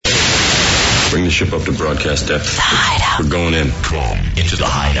Bring the ship up to broadcast depth. The Hideout. We're going in. Come into the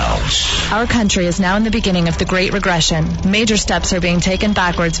Hideout. Our country is now in the beginning of the Great Regression. Major steps are being taken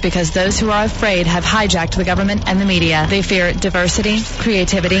backwards because those who are afraid have hijacked the government and the media. They fear diversity,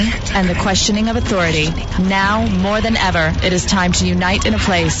 creativity, and the questioning of authority. Now, more than ever, it is time to unite in a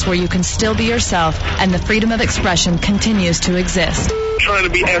place where you can still be yourself and the freedom of expression continues to exist. Trying to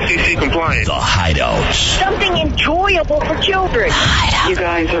be FCC compliant. The Hideout. Something enjoyable for children. The Hideout. You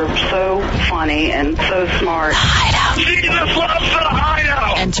guys are so funny and so smart. The Hideout. Jesus loves the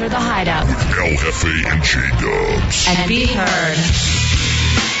Hideout. Enter the Hideout. El Jefe and J-Dubs. And be heard.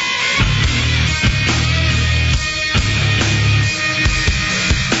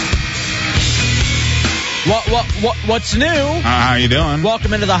 What's new? How you doing?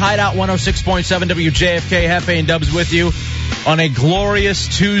 Welcome into the Hideout 106.7 WJFK. Hefe and Dubs with you on a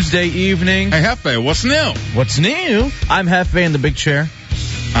glorious Tuesday evening. Hey, Hefe, what's new? What's new? I'm Hefe in the big chair.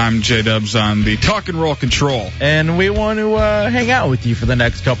 I'm J-Dubs on the talk and roll control. And we want to hang out with you for the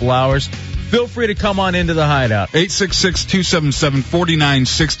next couple hours. Feel free to come on into the Hideout.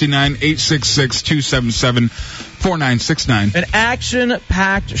 866-277-4969, 866-277-4969. An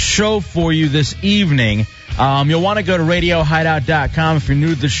action-packed show for you this evening. You'll want to go to RadioHideout.com if you're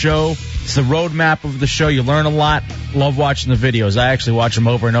new to the show. It's the roadmap of the show. You learn a lot. Love watching the videos. I actually watch them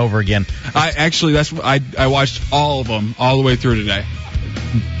over and over again. I watched all of them all the way through today.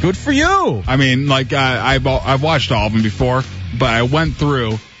 Good for you. I mean, like, I've watched all of them before, but I went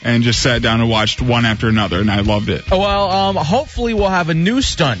through and just sat down and watched one after another, and I loved it. Well, hopefully we'll have a new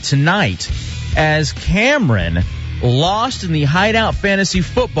stunt tonight as Cameron lost in the Hideout Fantasy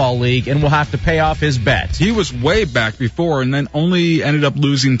Football League and will have to pay off his bet. He was way back before and then only ended up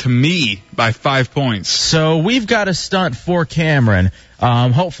losing to me by 5 points. So we've got a stunt for Cameron.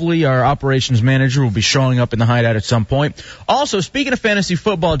 Hopefully our operations manager will be showing up in the Hideout at some point. Also, speaking of fantasy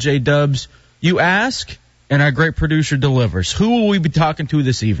football, J-Dubs, you ask and our great producer delivers. Who will we be talking to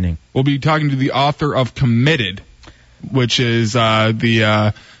this evening? We'll be talking to the author of Committed, which is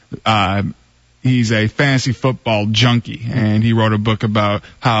he's a fantasy football junkie, and he wrote a book about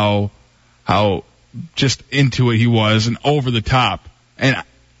how just into it he was and over the top. And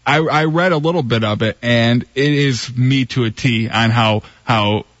I read a little bit of it, and it is me to a T on how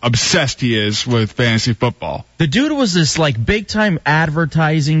obsessed he is with fantasy football. The dude was this like big time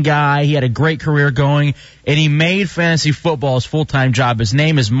advertising guy. He had a great career going, and he made fantasy football his full-time job. His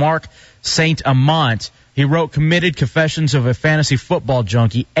name is Mark St. Amant. He wrote Committed: Confessions of a Fantasy Football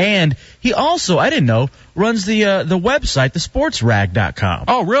Junkie, and he also, I didn't know, runs the website, thesportsrag.com.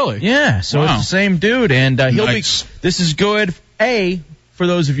 Oh, really? Yeah, so wow. It's the same dude, and he'll nice. This is good, A, for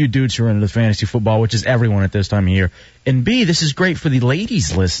those of you dudes who are into the fantasy football, which is everyone at this time of year, and B, this is great for the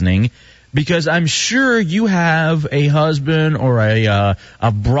ladies listening, because I'm sure you have a husband or a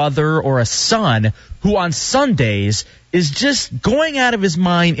brother or a son who on Sundays is just going out of his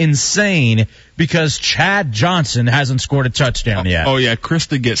mind insane because Chad Johnson hasn't scored a touchdown yet. Oh, yeah.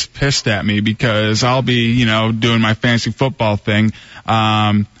 Krista gets pissed at me because I'll be, doing my fantasy football thing,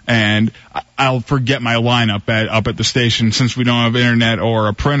 and I'll forget my lineup up at the station. Since we don't have internet or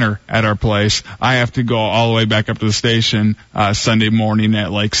a printer at our place, I have to go all the way back up to the station Sunday morning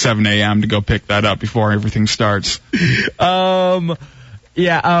at like 7 a.m. to go pick that up before everything starts. Here's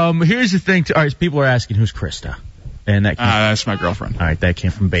the thing. All right, people are asking, who's Krista? And that's my girlfriend. All right, that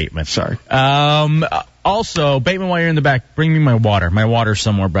came from Bateman. Sorry. Also, Bateman, while you're in the back, bring me my water. My water's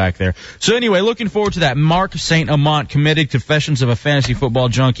somewhere back there. So anyway, looking forward to that. Mark St. Amant, Committed: Confessions of a Fantasy Football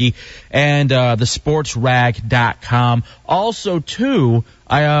Junkie, and thesportsrag.com. Also, too,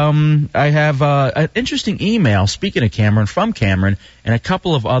 I have an interesting email, speaking of Cameron, from Cameron, and a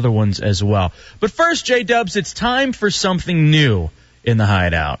couple of other ones as well. But first, J-Dubs, it's time for something new in the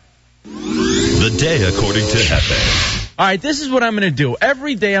Hideout. The day according to Hefe. All right, this is what I'm going to do.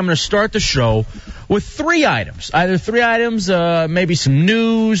 Every day I'm going to start the show with 3 items. Either 3 items, maybe some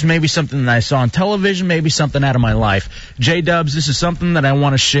news, maybe something that I saw on television, maybe something out of my life. J-Dubs, this is something that I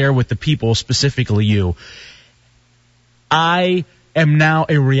want to share with the people, specifically you. I am now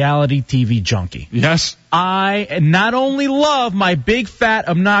a reality TV junkie. Yes. I not only love my big, fat,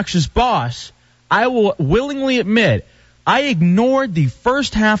 obnoxious boss, I will willingly admit I ignored the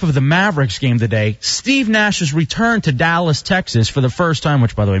first half of the Mavericks game today, Steve Nash's return to Dallas, Texas for the first time,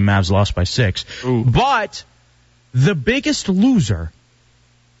 which, by the way, Mavs lost by 6. Ooh. But The Biggest Loser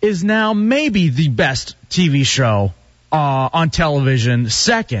is now maybe the best TV show on television.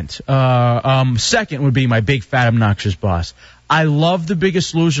 Second would be my big, fat, obnoxious boss. I love The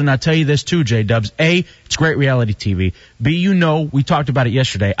Biggest Loser, and I'll tell you this too, J-Dubs. A, it's great reality TV. B, we talked about it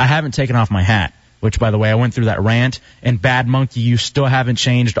yesterday. I haven't taken off my hat which, by the way, I went through that rant, and Bad Monkey, you still haven't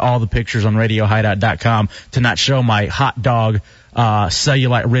changed all the pictures on RadioHideout.com to not show my hot dog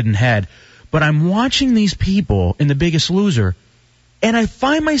cellulite-ridden head. But I'm watching these people in The Biggest Loser, and I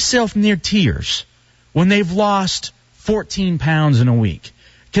find myself near tears when they've lost 14 pounds in a week.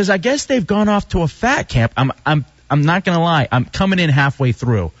 Because I guess they've gone off to a fat camp. I'm not going to lie. I'm coming in halfway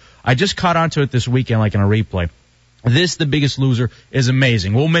through. I just caught onto it this weekend like in a replay. This, The Biggest Loser, is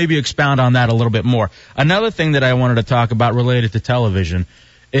amazing. We'll maybe expound on that a little bit more. Another thing that I wanted to talk about related to television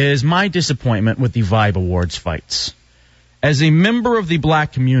is my disappointment with the Vibe Awards fights. As a member of the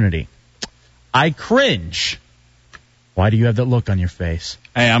black community, I cringe. Why do you have that look on your face?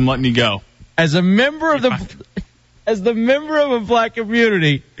 Hey, I'm letting you go. As a member of the member of a black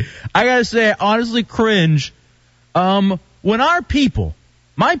community, I gotta say I honestly cringe when our people,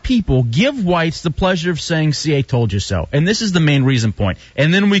 my people, give whites the pleasure of saying, "See, I told you so." And this is the main reason point.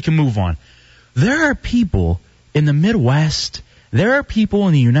 And then we can move on. There are people in the Midwest, there are people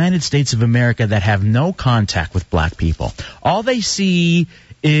in the United States of America that have no contact with black people. All they see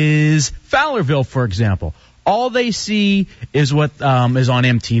is Fowlerville, for example. All they see is what is on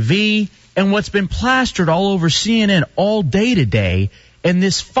MTV and what's been plastered all over CNN all day today in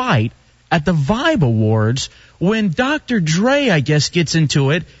this fight at the Vibe Awards when Dr. Dre, I guess, gets into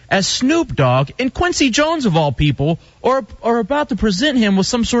it as Snoop Dogg and Quincy Jones, of all people, are about to present him with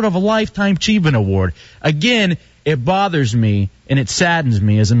some sort of a Lifetime Achievement Award. Again, it bothers me and it saddens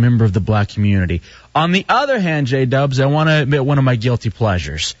me as a member of the black community. On the other hand, J-Dubs, I want to admit one of my guilty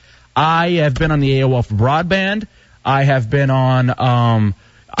pleasures. I have been on the AOL for broadband. I have been on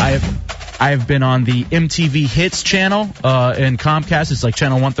I have been on the MTV Hits channel in Comcast. It's like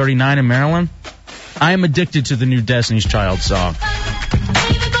channel 139 in Maryland. I am addicted to the new Destiny's Child song.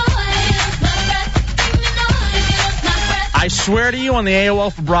 I swear to you, on the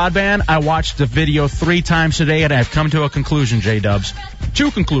AOL for broadband, I watched the video 3 times today, and I've come to a conclusion, J-Dubs.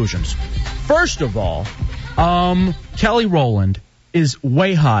 2 conclusions. First of all, Kelly Rowland is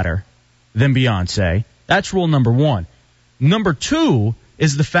way hotter than Beyonce. That's rule number 1. Number 2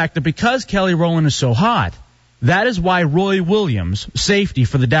 is the fact that because Kelly Rowland is so hot, that is why Roy Williams, safety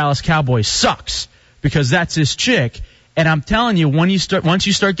for the Dallas Cowboys, sucks, because that's his chick. And I'm telling you, once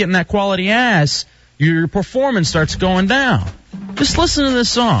you start getting that quality ass, your performance starts going down. Just listen to this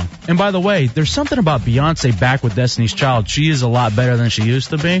song. And by the way, there's something about Beyonce back with Destiny's Child. She is a lot better than she used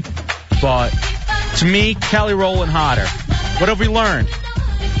to be. But to me, Kelly Rowland hotter. What have we learned?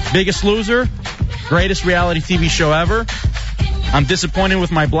 Biggest Loser, greatest reality TV show ever. I'm disappointed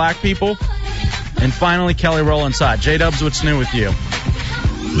with my black people. And finally, Kelly Rowland's hot. J-Dubs, what's new with you?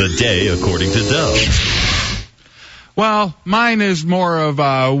 The day according to Dubs. Well, mine is more of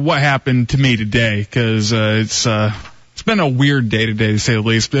what happened to me today, because it's been a weird day today, to say the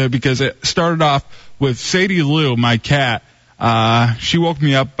least, because it started off with Sadie Lou, my cat. She woke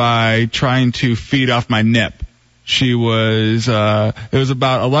me up by trying to feed off my nip. She was, it was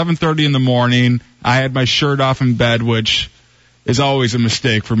about 11:30 in the morning. I had my shirt off in bed, which is always a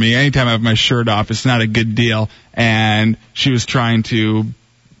mistake for me. Anytime I have my shirt off, it's not a good deal. And she was trying to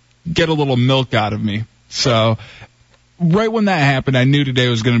get a little milk out of me. So right when that happened, I knew today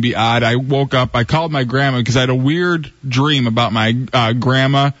was going to be odd. I woke up, I called my grandma because I had a weird dream about my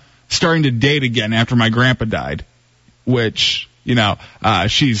grandma starting to date again after my grandpa died, which,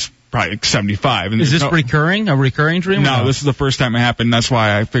 she's probably like 75. And is this recurring? A recurring dream? No, this is the first time it happened. That's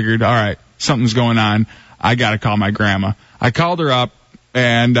why I figured, all right, something's going on. I got to call my grandma. I called her up,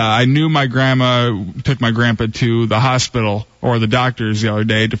 and I knew my grandma took my grandpa to the hospital or the doctors the other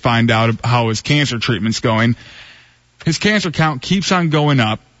day to find out how his cancer treatment's going. His cancer count keeps on going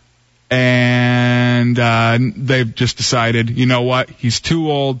up, and they've just decided, you know what, he's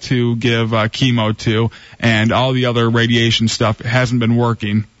too old to give chemo to, and all the other radiation stuff hasn't been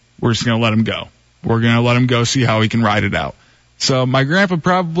working. We're just going to let him go. We're going to let him go, see how he can ride it out. So my grandpa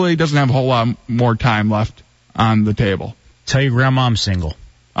probably doesn't have a whole lot more time left on the table. Tell your grandma I'm single.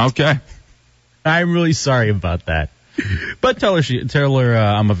 Okay. I'm really sorry about that. But tell her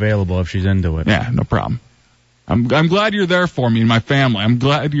I'm available if she's into it. Yeah, no problem. I'm glad you're there for me and my family. I'm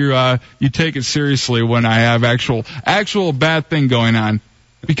glad you take it seriously when I have actual bad thing going on.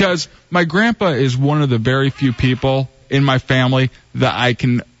 Because my grandpa is one of the very few people in my family that I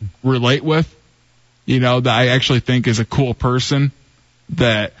can relate with. That I actually think is a cool person,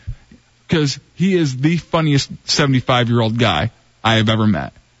 because he is the funniest 75-year-old guy I have ever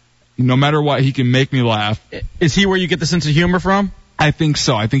met. No matter what, he can make me laugh. Is he where you get the sense of humor from? I think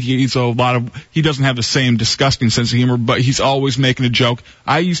so. I think he doesn't have the same disgusting sense of humor, but he's always making a joke.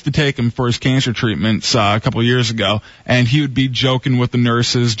 I used to take him for his cancer treatments a couple of years ago, and he would be joking with the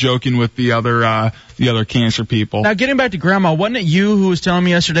nurses, joking with the other cancer people. Now, getting back to Grandma, wasn't it you who was telling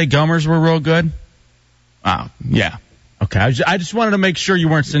me yesterday Gummers were real good? Yeah. Okay, I just wanted to make sure you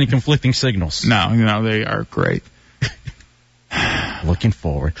weren't sending conflicting signals. No, they are great. Looking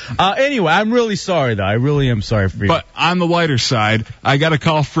forward. Anyway, I'm really sorry, though. I really am sorry for you. But on the lighter side, I got a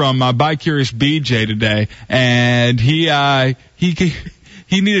call from Bi-Curious BJ today, and he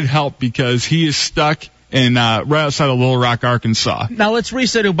needed help because he is stuck in right outside of Little Rock, Arkansas. Now let's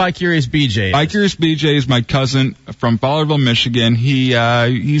reset who Bi-Curious BJ is. Bi-Curious BJ is my cousin from Fowlerville, Michigan.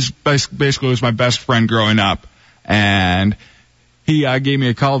 He's basically was my best friend growing up, and he gave me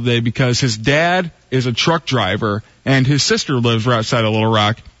a call today because his dad is a truck driver and his sister lives right outside of Little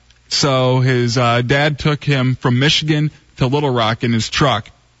Rock. So his dad took him from Michigan to Little Rock in his truck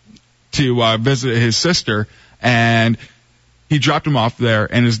to visit his sister, and he dropped him off there,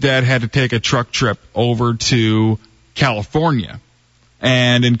 and his dad had to take a truck trip over to California.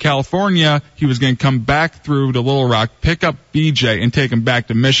 And in California, he was going to come back through to Little Rock, pick up BJ, and take him back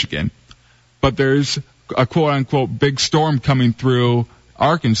to Michigan. But there's a quote-unquote big storm coming through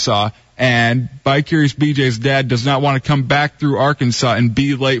Arkansas, and Bi-Curious BJ's dad does not want to come back through Arkansas and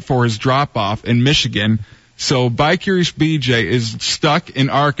be late for his drop-off in Michigan. So Bi-Curious BJ is stuck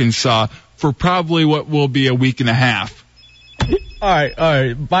in Arkansas for probably what will be a week and a half. All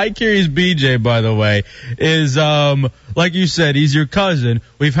right. Bi-Curious BJ, by the way, is, like you said, he's your cousin.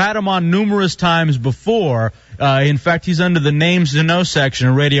 We've had him on numerous times before. In fact, he's under the names to know section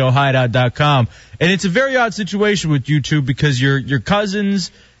at RadioHideout.com. And it's a very odd situation with you two because you're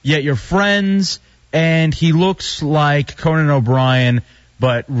cousins, yet you're friends, and he looks like Conan O'Brien,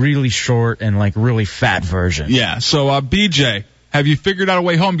 but really short and like really fat version. Yeah. So, BJ, have you figured out a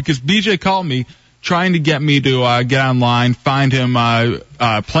way home? Because BJ called me trying to get me to get online, find him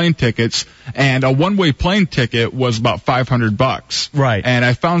plane tickets, and a one-way plane ticket was about $500. Right. And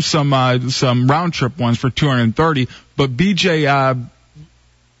I found some round-trip ones for $230. But BJ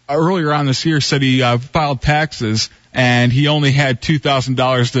earlier on this year said he filed taxes and he only had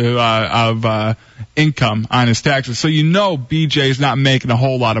 $2,000 of income on his taxes. So BJ is not making a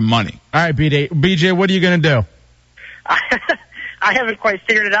whole lot of money. All right, BJ, what are you going to do? I haven't quite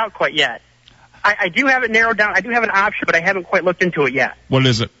figured it out quite yet. I do have it narrowed down. I do have an option, but I haven't quite looked into it yet. What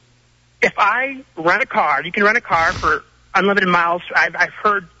is it? If I rent a car, you can rent a car for unlimited miles. I've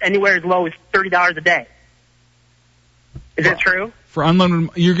heard anywhere as low as $30 a day. Is that true? For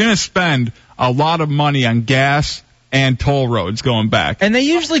unlimited, you're going to spend a lot of money on gas and toll roads going back. And they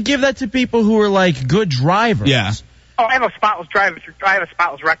usually give that to people who are like good drivers. Yeah. Oh, I have a spotless driver. I have a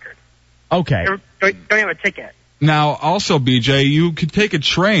spotless record. Okay. Don't have a ticket. Now, also, BJ, you could take a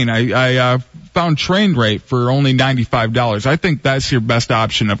train. I found train rate for only $95. I think that's your best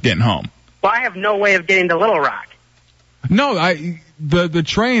option of getting home. Well, I have no way of getting to Little Rock. No, the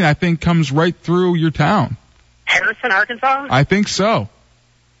train, I think, comes right through your town. Harrison, Arkansas? I think so.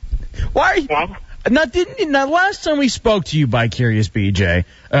 Why are you... Well, Now, last time we spoke to you, Bi-Curious BJ,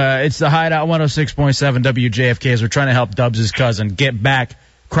 it's the Hideout 106.7 WJFK as we're trying to help Dubs' cousin get back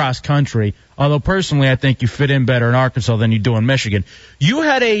cross country. Although personally, I think you fit in better in Arkansas than you do in Michigan. You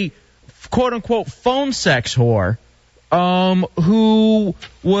had a quote unquote phone sex whore, who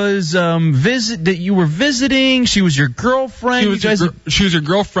was that you were visiting. She was your girlfriend. She was your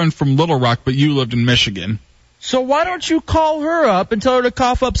girlfriend from Little Rock, but you lived in Michigan. So why don't you call her up and tell her to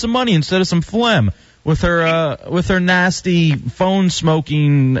cough up some money instead of some phlegm with her nasty phone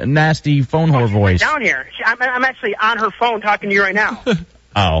smoking, nasty phone whore voice? Down here, I'm actually on her phone talking to you right now.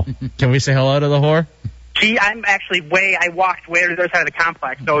 Oh, can we say hello to the whore? I'm actually I walked way to the other side of the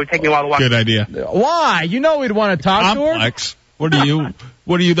complex, so it would take me a while to walk. Good idea. Why? You know we'd want to talk to her. Complex? What are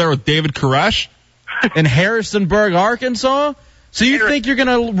you there with David Koresh? In Harrisonburg, Arkansas? So you think you're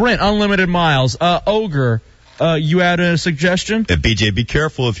going to rent unlimited miles? Ogre, you had a suggestion? Yeah, BJ, be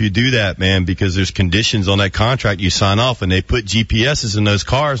careful if you do that, man, because there's conditions on that contract you sign off, and they put GPSs in those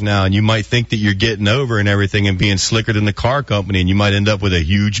cars now, and you might think that you're getting over and everything and being slicker than the car company, and you might end up with a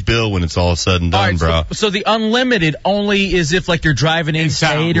huge bill when it's all said and done, bro. So the unlimited only is if, like, you're driving in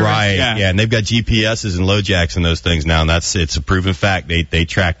state or... Right, yeah, and they've got GPSs and low jacks in those things now, and it's a proven fact. They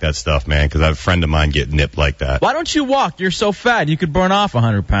track that stuff, man, because I have a friend of mine get nipped like that. Why don't you walk? You're so fat, you could burn off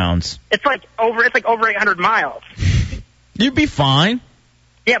 100 pounds. It's like over 800 miles. You'd be fine.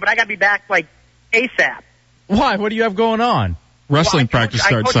 Yeah, but I got to be back, like, ASAP. Why? What do you have going on? wrestling practice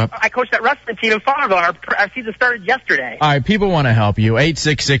starts up. I coached that wrestling team in Farmville. Our season started yesterday. All right, people want to help you.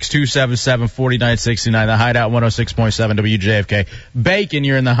 866-277-4969, the Hideout 106.7 WJFK. Bacon,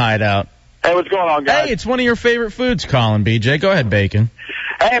 you're in the Hideout. Hey, what's going on, guys? Hey, it's one of your favorite foods, Colin, BJ. Go ahead, Bacon.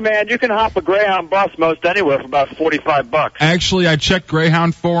 Hey, man, you can hop a Greyhound bus most anywhere for about $45. Actually, I checked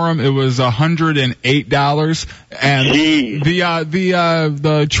Greyhound for him. It was $108, and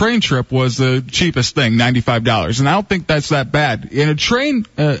the train trip was the cheapest thing, $95. And I don't think that's that bad. And a train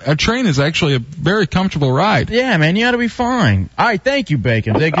is actually a very comfortable ride. Yeah, man, you ought to be fine. All right, thank you,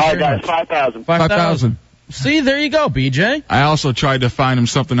 Bacon. Thank you All very right, much. guys, 5,000. 5,000. See, there you go, BJ. I also tried to find him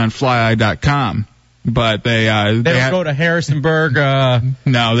something on FlyEye.com. But they don't go to Harrisonburg.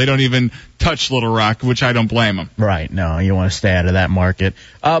 No, they don't even touch Little Rock, which I don't blame them. Right. No, you want to stay out of that market.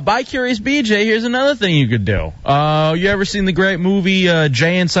 By Curious BJ, here's another thing you could do. You ever seen the great movie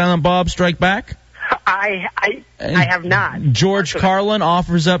Jay and Silent Bob Strike Back? I have not. George Carlin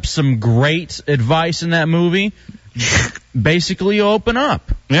offers up some great advice in that movie. Basically, you open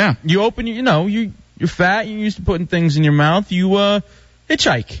up. Yeah. You open. You're fat. You're used to putting things in your mouth. You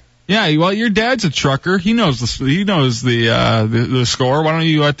hitchhike. Yeah, well, your dad's a trucker. He knows the score. Why don't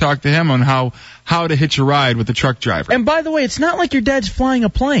you talk to him on how to hitch a ride with a truck driver? And by the way, it's not like your dad's flying a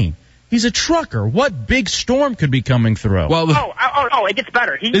plane. He's a trucker. What big storm could be coming through? Well, it gets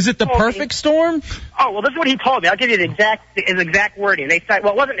better. Is it the perfect storm? Oh, well, this is what he told me. I'll give you his exact wording. They said,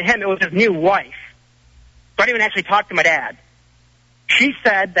 well, it wasn't him. It was his new wife. So I didn't even actually talk to my dad. She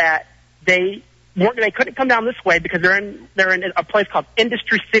said that they couldn't come down this way because they're in a place called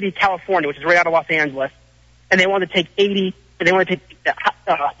Industry City, California, which is right out of Los Angeles, and they want to take 80, and they want to take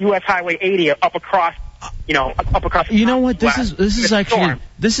U.S. Highway 80 up across. You know what? This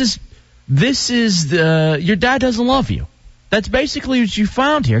is your dad doesn't love you. That's basically what you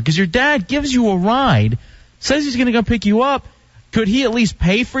found here, because your dad gives you a ride, says he's going to go pick you up. Could he at least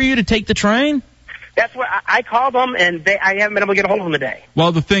pay for you to take the train? That's what I called them, and I haven't been able to get a hold of them today.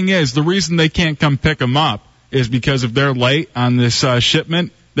 Well, the thing is, the reason they can't come pick them up is because if they're late on this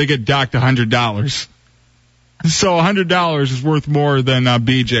shipment, they get docked $100. So $100 is worth more than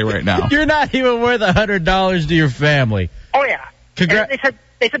BJ right now. You're not even worth $100 to your family. Oh yeah. They said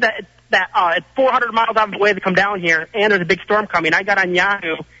that it's 400 miles out of the way to come down here, and there's a big storm coming. I got on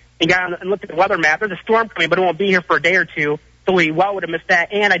Yahoo and looked at the weather map. There's a storm coming, but it won't be here for a day or two. So we would have missed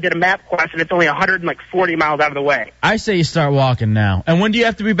that, and I did a map quest, and it's only 140 miles out of the way. I say you start walking now. And when do you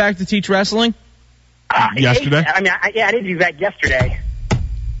have to be back to teach wrestling? Yesterday? I need to be back yesterday.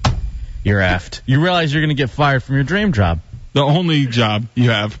 You're effed. You realize you're going to get fired from your dream job. The only job you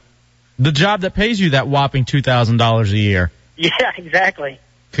have. The job that pays you that whopping $2,000 a year. Yeah, exactly.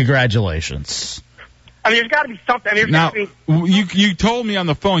 Congratulations. I mean, there's got to be something. You told me on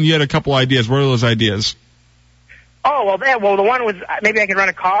the phone you had a couple ideas. What are those ideas? Oh, well, the one was maybe I could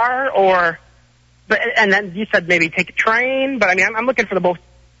rent a car, and then you said maybe take a train. But I mean, I'm looking for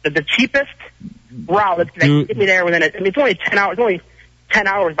the cheapest route that can get me there within it's only 10 hours. It's only 10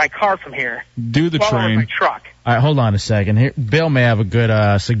 hours by car from here. Do the 12 train. hours by truck. All right, hold on a second. Here, Bill may have a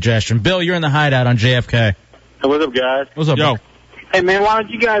good suggestion. Bill, you're in the Hideout on JFK. Hey, what's up, guys? What's up, Yo. Bill? Hey, man, why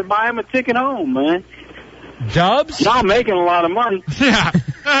don't you guys buy him a ticket home, man? Dubs? Y'all making a lot of money. Yeah. Dude,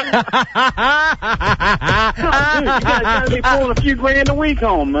 you guys got to be pulling a few grand a week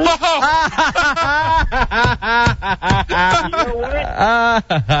home, man. You know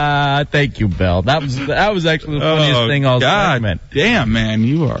what? Thank you, Bill. That was actually the funniest thing all segment. Damn, man,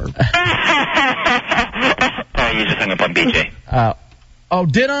 you are. You just hung up on BJ.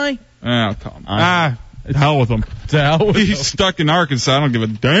 Did I? Oh, Tom. Hell with him. He's stuck in Arkansas. I don't give a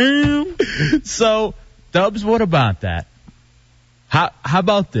damn. So, Dubs, what about that? How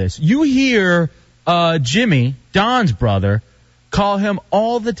about this? You hear Jimmy, Don's brother, call him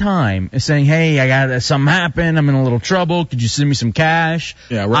all the time saying, "Hey, I got something happened. I'm in a little trouble. Could you send me some cash?"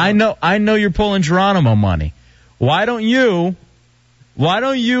 Yeah, right. I know you're pulling Geronimo money. Why don't you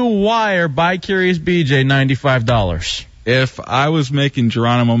wire By Curious BJ $95? If I was making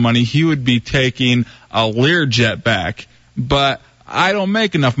Geronimo money, he would be taking a Learjet back. But I don't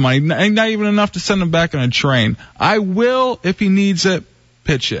make enough money, not even enough to send him back on a train. I will, if he needs it,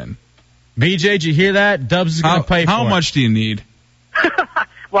 pitch in. BJ, did you hear that? Dubs is going to pay for it. How much do you need?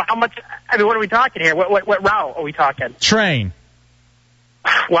 Well, how much? I mean, what are we talking here? What route are we talking? Train.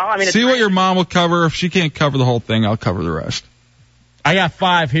 Well, I mean, see what your mom will cover. If she can't cover the whole thing, I'll cover the rest. I got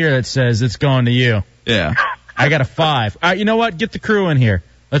 5 here that says it's going to you. Yeah. I got a 5. All right, you know what? Get the crew in here.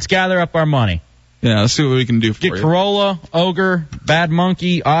 Let's gather up our money. Yeah, let's see what we can do for you. Get Corolla, Ogre, Bad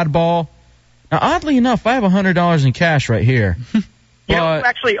Monkey, Oddball. Now, oddly enough, I have $100 in cash right here. You know who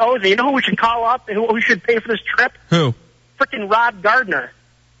actually owes it? You know who we should call up and who should pay for this trip? Who? frickin' Rod Gardner.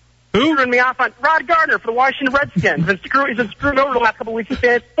 Who? Screwing me off on Rod Gardner for the Washington Redskins. He's been screwed over the last couple of weeks in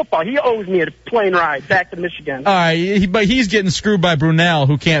fantasy football. He owes me a plane ride back to Michigan. All right, but he's getting screwed by Brunel,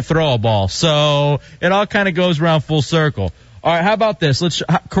 who can't throw a ball. So it all kind of goes around full circle. All right, how about this?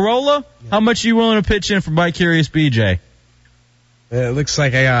 Corolla, how much are you willing to pitch in for By Curious BJ? It looks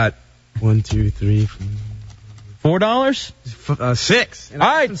like I got 1, 2, 3, 4. $4? 6. And all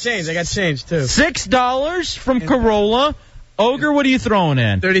right. Change. I got change, too. $6 from Corolla. Ogre, what are you throwing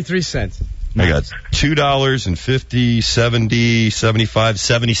in? 33 cents. I got $2.50, 70, 75,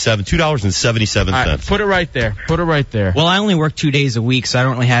 77. $2.77. Right, put it right there. Put it right there. Well, I only work 2 days a week, so I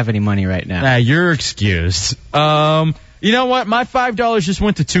don't really have any money right now. Nah, you're excused. You know what? My $5 just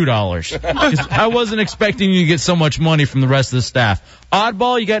went to $2. I wasn't expecting you to get so much money from the rest of the staff.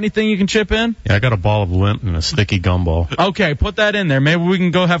 Oddball, you got anything you can chip in? Yeah, I got a ball of lint and a sticky gumball. Okay, put that in there. Maybe we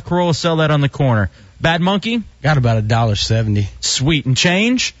can go have Corolla sell that on the corner. Bad Monkey? Got about $1.70. Sweet. And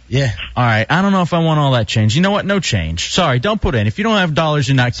change? Yeah. All right. I don't know if I want all that change. You know what? No change. Sorry. Don't put in. If you don't have dollars,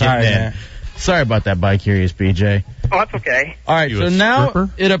 you're not getting in. Man. Sorry about that, By Curious BJ. Oh, that's okay. All right. So now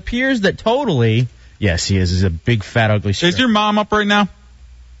it appears that totally... Yes, he is. He's a big, fat, ugly stripper. Is your mom up right now?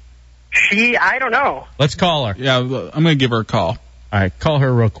 I don't know. Let's call her. Yeah, I'm going to give her a call. All right, call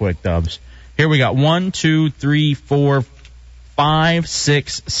her real quick, Dubs. Here we got 1, 2, 3, 4, 5,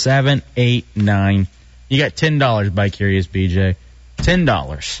 6, 7, 8, 9. You got $10, By Curious BJ.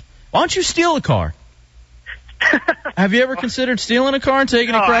 $10. Why don't you steal a car? Have you ever considered stealing a car and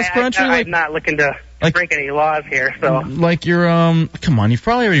taking it cross country? I'm not looking to break any laws here, so. Like you're, come on, you've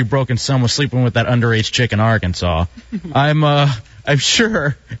probably already broken some with sleeping with that underage chick in Arkansas. I'm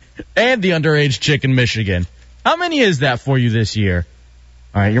sure. And the underage chick in Michigan. How many is that for you this year?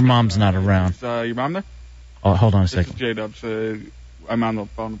 All right, your mom's not around. Is your mom there? Oh, hold on a second. This is J-Dubs. I'm on the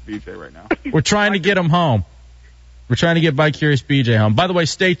phone with BJ right now. We're trying to get him home. We're trying to get By Curious BJ home. By the way,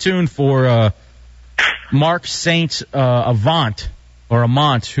 stay tuned for Mark St. Amant,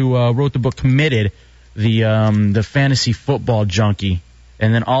 who wrote the book Committed, the fantasy football junkie,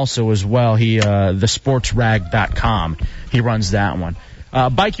 and then also as well the sportsrag.com. He runs that one.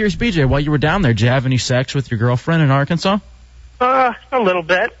 By Curious BJ, while you were down there, did you have any sex with your girlfriend in Arkansas? A little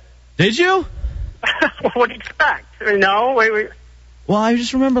bit. Did you? What do you expect? No, wait. Well, I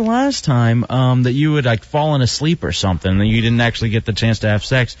just remember last time that you had like fallen asleep or something, and you didn't actually get the chance to have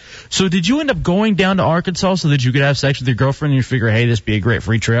sex. So did you end up going down to Arkansas so that you could have sex with your girlfriend and you figure, hey, this would be a great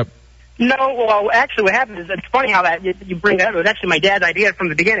free trip? No, well, actually what happened is, it's funny how that you bring that up. It was actually my dad's idea from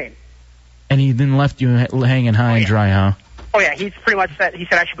the beginning. And he then left you hanging high and dry, huh? Oh, yeah, he's pretty much said,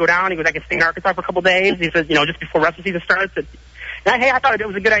 I should go down. He goes, I could stay in Arkansas for a couple days. He says, just before wrestling season starts. I thought it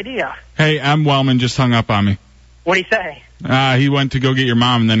was a good idea. Hey, M. Wellman just hung up on me. What'd he say? He went to go get your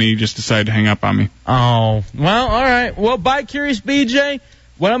mom, and then he just decided to hang up on me. Oh, well, all right. Well, By Curious BJ,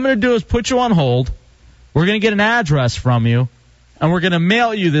 what I'm going to do is put you on hold. We're going to get an address from you, and we're going to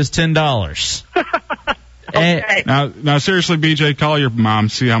mail you this $10. Okay. Now, seriously, BJ, call your mom,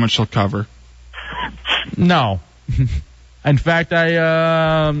 see how much she'll cover. No. In fact,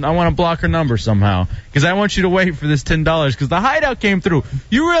 I want to block her number somehow because I want you to wait for this $10 because the Hideout came through.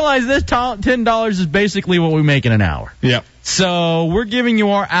 You realize this $10 is basically what we make in an hour. Yep. So we're giving you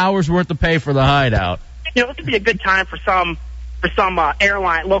our hours worth of pay for the Hideout. This would be a good time for some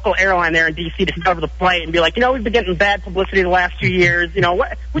local airline there in D.C. to cover the plate and be like, we've been getting bad publicity the last 2 years. This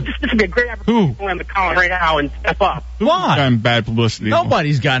would be a great opportunity to land the column right now and step up. Why? Gotten bad publicity.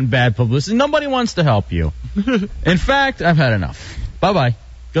 Nobody's gotten bad publicity. Nobody wants to help you. In fact, I've had enough. Bye-bye.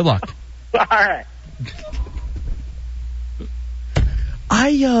 Good luck. All right.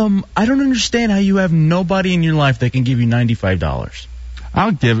 I don't understand how you have nobody in your life that can give you $95.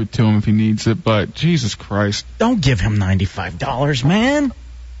 I'll give it to him if he needs it, but Jesus Christ. Don't give him $95, man.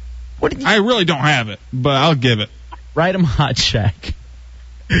 I really don't have it, but I'll give it. Write him a hot check.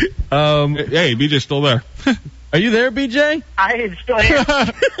 Hey, BJ's still there. Are you there, BJ? I am still here.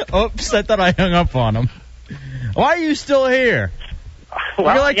 Oops, I thought I hung up on him. Why are you still here?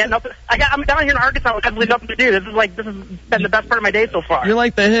 Well, I got nothing. I'm down here in Arkansas with absolutely nothing to do. This has been the best part of my day so far. You're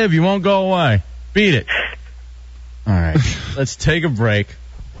like the HIV. You won't go away. Beat it. All right. Let's take a break.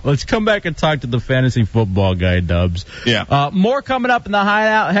 Let's come back and talk to the fantasy football guy, Dubs. Yeah. More coming up in the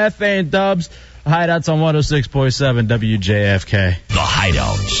Hideout. Hefe and Dubs. Hideout's on 106.7 WJFK. The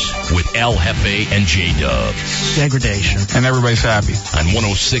Hideout with El Jefe and J-Dubs. Degradation. And everybody's happy. On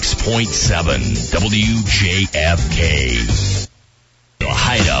 106.7 WJFK. The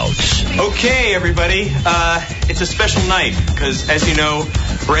Hideout. Okay, everybody. It's a special night because, as you know,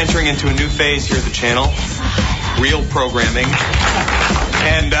 we're entering into a new phase here at the channel. Real programming.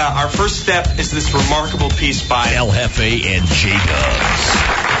 And our first step is this remarkable piece by El Jefe and J-Dubs.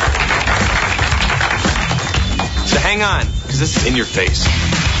 So hang on, because this is in your face.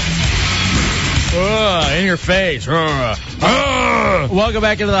 In your face. Welcome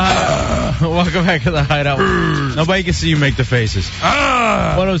back into the Hideout. Welcome back to the Hideout. Nobody can see you make the faces.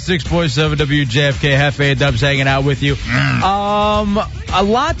 106.7 WJFK, Hefe and Dubs hanging out with you. A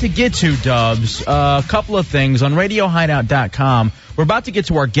lot to get to, Dubs. A couple of things. On RadioHideout.com, we're about to get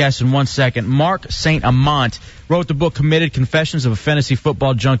to our guest in 1 second. Mark St. Amant wrote the book Committed: Confessions of a Fantasy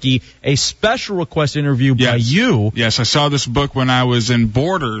Football Junkie, a special request interview by you. Yes, I saw this book when I was in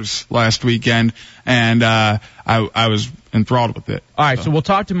Borders last weekend, and I was enthralled with it. All right, so we'll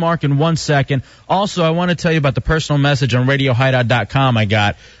talk to Mark in 1 second. Also, I want to tell you about the personal message on RadioHideout.com I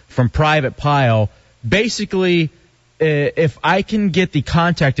got from Private Pile. Basically, if I can get the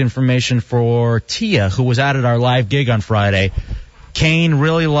contact information for Tia, who was out at our live gig on Friday, Kane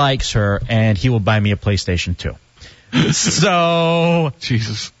really likes her, and he will buy me a PlayStation 2. So,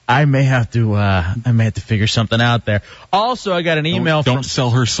 Jesus, I may have to figure something out there. Also, I got an email. Don't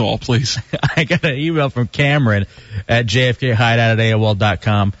sell her soul, please. I got an email from Cameron at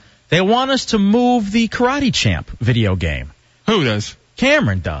jfkhideout@aol.com. They want us to move the Karate Champ video game. Who does?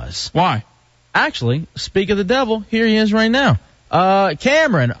 Cameron does. Why? Actually, speak of the devil, here he is right now.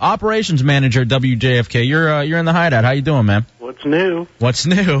 Cameron, operations manager at WJFK. You're in the Hideout. How you doing, man? What's new? What's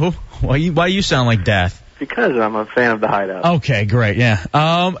new? Why you sound like death? Because I'm a fan of the Hideout. Okay, great, yeah.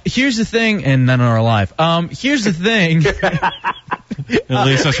 Here's the thing, and none are alive. Here's the thing. At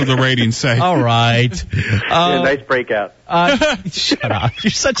least that's what the ratings say. All right. Nice breakout. Shut up.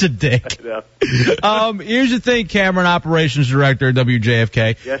 You're such a dick. I know. Here's the thing, Cameron, operations director at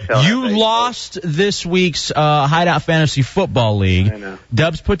WJFK. Yes, you lost this week's Hideout Fantasy Football League. I know.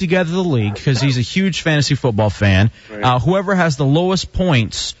 Dubs put together the league because he's a huge fantasy football fan. Right. Whoever has the lowest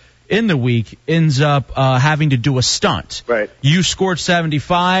points in the week ends up having to do a stunt. Right. You scored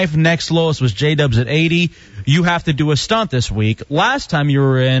 75. Next lowest was J-Dubs at 80. You have to do a stunt this week. Last time you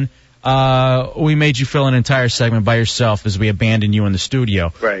were in, we made you fill an entire segment by yourself as we abandoned you in the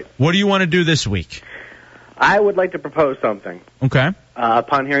studio. Right. What do you want to do this week? I would like to propose something. Okay.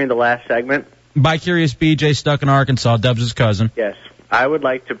 Upon hearing the last segment. By Curious BJ stuck in Arkansas, Dubs' cousin. Yes. I would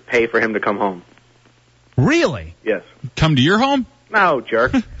like to pay for him to come home. Really? Yes. Come to your home? No,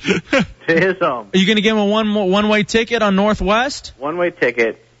 jerk. To his home. Are you going to give him a one-way ticket on Northwest? One-way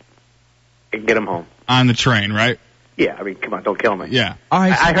ticket and get him home. On the train, right? Yeah, I mean, come on, don't kill me. Yeah. All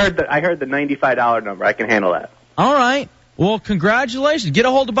right. I heard the $95 number. I can handle that. All right. Well, congratulations. Get a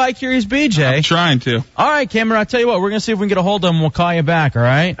hold of By Curious BJ. I'm trying to. All right, Cameron, I'll tell you what. We're going to see if we can get a hold of him. We'll call you back, all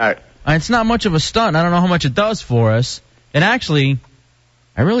right? All right. It's not much of a stunt. I don't know how much it does for us. And actually,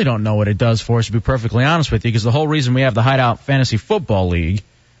 I really don't know what it does for us, to be perfectly honest with you, because the whole reason we have the Hideout Fantasy Football League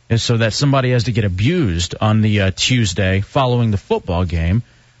is so that somebody has to get abused on the Tuesday following the football game.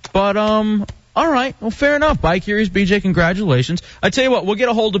 But, all right. Well, fair enough. By Curious BJ, congratulations. I tell you what, we'll get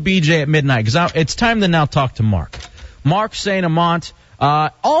a hold of BJ at midnight, because it's time to now talk to Mark. Mark St. Amant.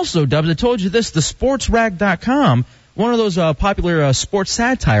 Also, Dubs, I told you this, the sportsrag.com, one of those popular sports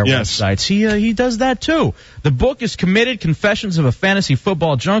satire websites. He does that too. The book is Committed: Confessions of a Fantasy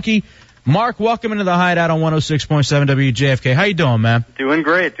Football Junkie. Mark, welcome into the Hideout on 106.7 WJFK. How you doing, man? Doing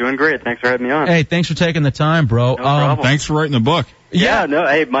great. Thanks for having me on. Hey, thanks for taking the time, bro. No problem. Thanks for writing the book. Yeah, no,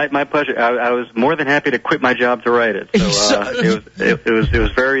 hey, my pleasure. I was more than happy to quit my job to write it. So it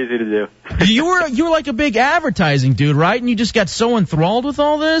was very easy to do. You were like a big advertising dude, right? And you just got so enthralled with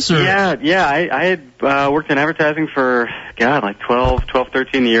all this, or? Yeah. I had worked in advertising for like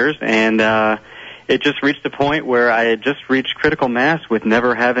 13 years, and it just reached a point where I had just reached critical mass with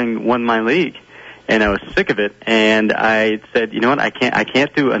never having won my league, and I was sick of it. And I said, you know what? I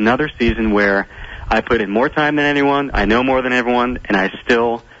can't do another season where I put in more time than anyone, I know more than everyone, and I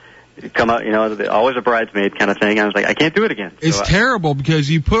still come out, always a bridesmaid kind of thing. I was like, I can't do it again. It's terrible because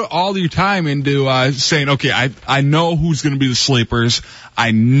you put all your time into saying, okay, I know who's going to be the sleepers.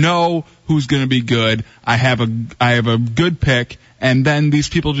 I know who's going to be good. I have a good pick, and then these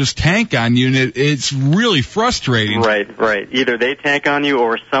people just tank on you, and it's really frustrating. Right. Either they tank on you,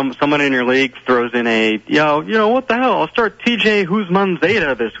 or someone in your league throws in a, what the hell? I'll start TJ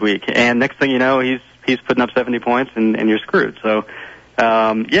Huzmanzeta this week, and next thing you know, he's putting up 70 points, and you're screwed. So,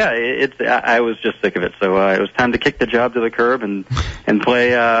 I was just sick of it. So it was time to kick the job to the curb and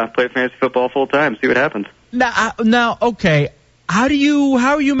play fantasy football full time. See what happens. Now, okay. How are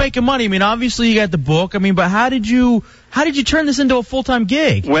you making money? I mean, obviously you got the book. I mean, but how did you turn this into a full-time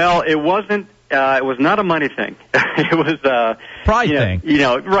gig? Well, it wasn't. It was not a money thing. It was pride thing.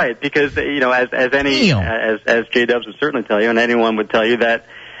 Right? Because as J-Dubs would certainly tell you, and anyone would tell you that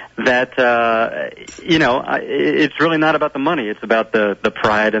that it's really not about the money. It's about the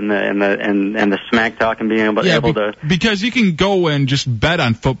pride and the smack talk and being able to. Because you can go and just bet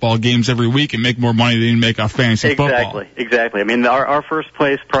on football games every week and make more money than you make off fantasy football. Exactly. I mean, our first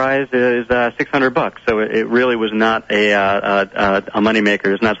place prize is $600, so it really was not a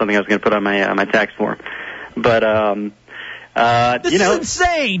moneymaker. It's not something I was going to put on my tax form. But this is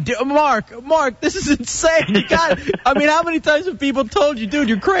insane, Mark. This is insane. You got. I mean, how many times have people told you, dude,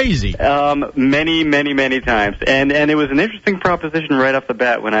 you're crazy? Many times. And it was an interesting proposition right off the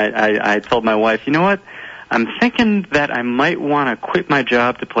bat when I told my wife, you know what? I'm thinking that I might want to quit my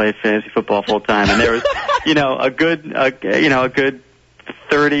job to play fantasy football full time. And there was, a good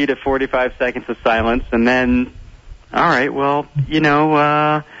 30 to 45 seconds of silence, and then, all right, well,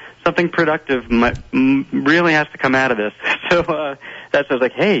 something productive really has to come out of this. So that's why I was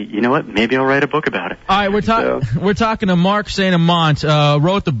like, hey, you know what? Maybe I'll write a book about it. All right, we're talking to Mark St. Amant,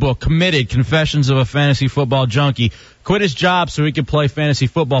 wrote the book, Committed, Confessions of a Fantasy Football Junkie. Quit his job so he could play fantasy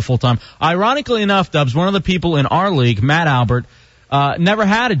football full time. Ironically enough, Dubs, one of the people in our league, Matt Albert, never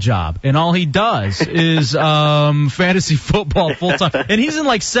had a job, and all he does is fantasy football full time. And he's in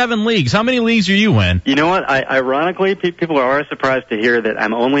like 7 leagues. How many leagues are you in? You know what? Ironically, people are surprised to hear that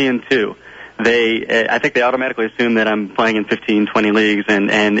I'm only in 2. I think they automatically assume that I'm playing in 15, 20 leagues,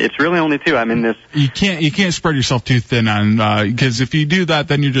 and it's really only 2. I'm in this. You can't spread yourself too thin on, because if you do that,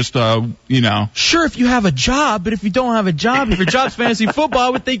 then you're just, Sure, if you have a job, but if you don't have a job, if your job's fantasy football, I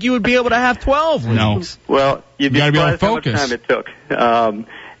would think you would be able to have 12 leagues. No. Well, you'd be surprised how much time it took.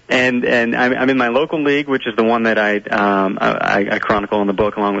 And I'm in my local league, which is the one that I chronicle in the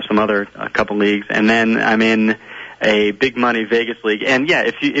book, along with some other couple leagues, and then I'm in a big money Vegas league. And yeah,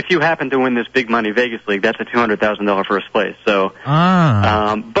 if you happen to win this big money Vegas league, that's a $200,000 first place. So,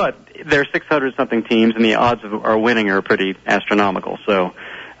 but there's 600 something teams, and the odds of our winning are pretty astronomical. So,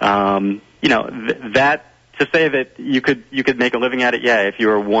 that to say that you could make a living at it, yeah, if you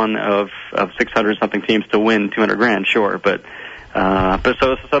were one of 600 something teams to win $200,000, sure. But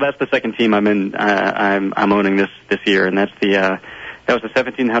so that's the second team I'm in. I'm owning this year, and that's that was a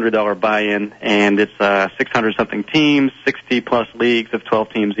 $1,700 buy-in, and it's 600 something teams, 60 plus leagues of 12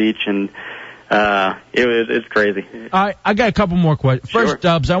 teams each, and it's crazy. I got a couple more questions. First, sure.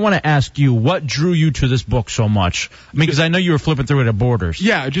 Dubs, I want to ask you, what drew you to this book so much? I mean, because I know you were flipping through it at Borders.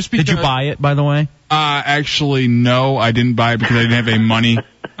 Yeah, just because. Did you buy it, by the way? Actually, no, I didn't buy it because I didn't have any money.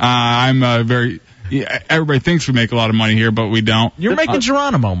 I'm very. Yeah, everybody thinks we make a lot of money here, but we don't. You're making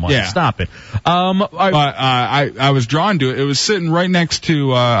Geronimo money. Yeah. Stop it. I was drawn to it. It was sitting right next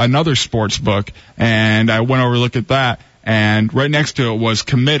to another sports book, and I went over to look at that, and right next to it was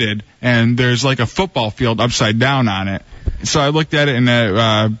Committed, and there's like a football field upside down on it. So I looked at it, and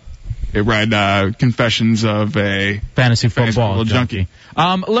it read Confessions of a Fantasy Football Junkie.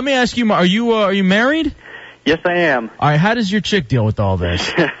 Let me ask you, are you married? Yes, I am. All right, how does your chick deal with all this?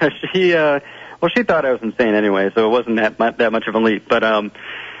 Well, she thought I was insane anyway, so it wasn't that much of a leap. But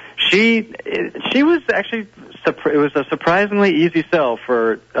she was actually it was a surprisingly easy sell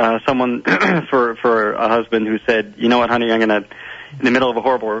for someone for a husband who said, you know what, honey, I'm gonna, in the middle of a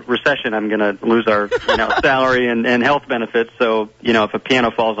horrible recession, I'm gonna lose our salary and health benefits. So if a piano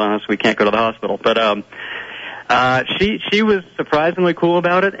falls on us, we can't go to the hospital. But she was surprisingly cool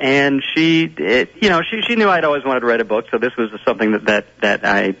about it, and she knew I'd always wanted to write a book, so this was something that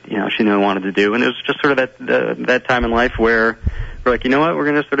I she knew I wanted to do, and it was just sort of that time in life where we're like, you know what, we're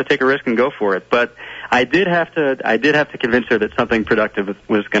going to sort of take a risk and go for it. But I did have to convince her that something productive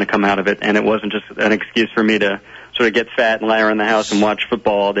was going to come out of it, and it wasn't just an excuse for me to sort of get fat and lie around the house and watch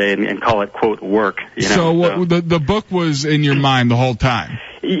football all day and call it, quote, work. So the book was in your mind the whole time?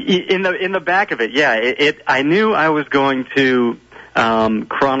 In the back of it, yeah. I knew I was going to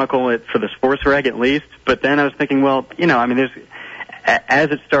chronicle it for the sports rag at least, but then I was thinking, well, as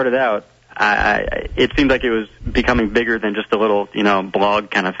it started out, it seemed like it was becoming bigger than just a little,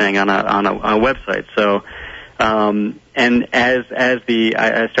 blog kind of thing on a website. So, and as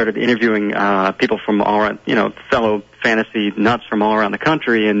I started interviewing people from all around, fellow fantasy nuts from all around the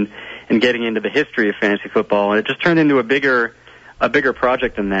country, and getting into the history of fantasy football, it just turned into a bigger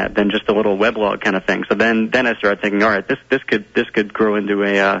project than just a little weblog kind of thing. So then I started thinking, all right, this could grow into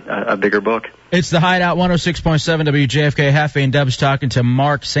a bigger book. It's the Hideout 106.7 WJFK. Hefe and Dubs talking to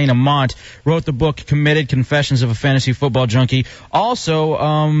Mark St. Amant. Wrote the book Committed, Confessions of a Fantasy Football Junkie. Also,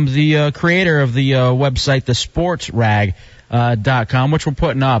 the creator of the website, thesportsrag.com, which we're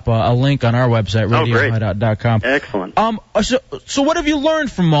putting up a link on our website, radiohideout.com. Excellent. So what have you learned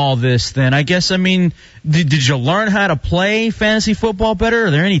from all this then? I guess, did you learn how to play fantasy football better?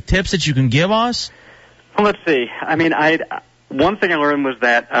 Are there any tips that you can give us? Well, let's see. one thing I learned was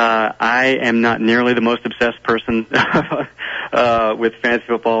that I am not nearly the most obsessed person with fantasy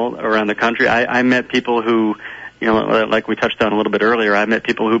football around the country. I met people who, like we touched on a little bit earlier, I met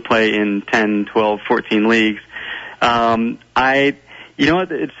people who play in 10, 12, 14 leagues.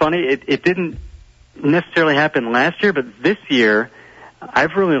 It's funny, it didn't necessarily happen last year, but this year,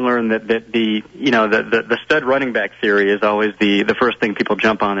 I've really learned that the stud running back theory is always the first thing people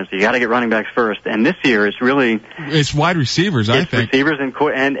jump on is you got to get running backs first. And this year it's wide receivers. I think receivers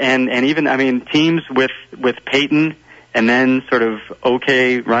and even teams with Peyton and then sort of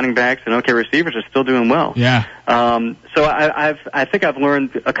okay running backs and okay receivers are still doing well. Yeah. So I think I've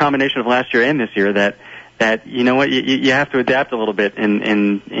learned a combination of last year and this year that you know what you have to adapt a little bit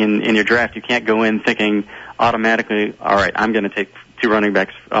in your draft. You can't go in thinking automatically, all right, I'm going to take 2 running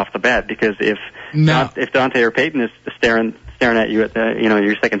backs off the bat, because if Dante or Peyton is staring at you at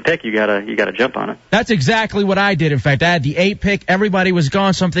your second pick, you gotta jump on it. That's exactly what I did. In fact, I had the 8th pick. Everybody was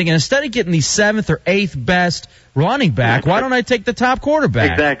gone. So I'm thinking, instead of getting the 7th or 8th best running back, why don't I take the top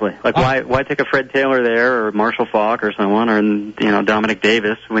quarterback? Exactly. Like why take a Fred Taylor there or Marshall Faulk or someone or Dominic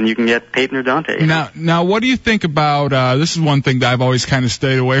Davis when you can get Peyton or Dante? Now, what do you think about? This is one thing that I've always kind of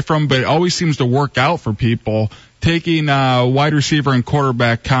stayed away from, but it always seems to work out for people. Taking wide receiver and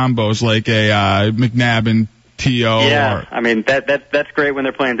quarterback combos like a McNabb and T.O. Yeah, that's great when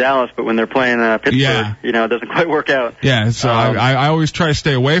they're playing Dallas, but when they're playing Pittsburgh, it doesn't quite work out. Yeah, so I always try to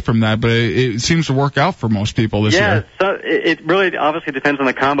stay away from that, but it seems to work out for most people this year. Yeah, so it really obviously depends on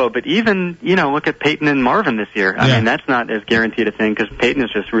the combo, but even, look at Peyton and Marvin this year. I mean, that's not as guaranteed a thing because Peyton is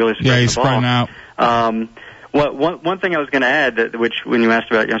just really spreading the ball. Yeah, he's spreading out. One thing I was going to add, which when you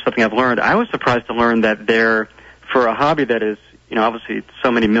asked about something I've learned, I was surprised to learn that for a hobby that is, obviously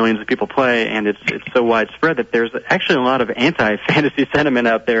so many millions of people play and it's so widespread, that there's actually a lot of anti-fantasy sentiment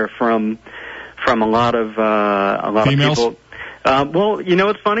out there from a lot of females? People. Well,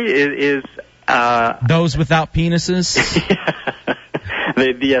 what's funny is those without penises.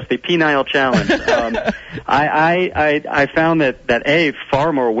 The penile challenge. I found that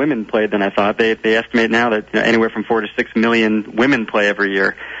far more women played than I thought. They estimate now that anywhere from 4 to 6 million women play every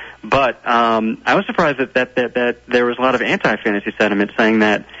year. But I was surprised that there was a lot of anti-fantasy sentiment saying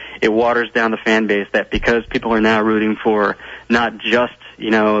that it waters down the fan base, that because people are now rooting for not just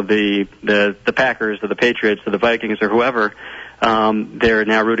the Packers or the Patriots or the Vikings or whoever, they're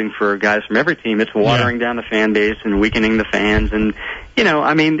now rooting for guys from every team. It's watering down the fan base and weakening the fans. And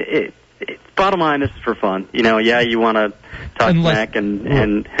bottom line, this is for fun. You want to talk smack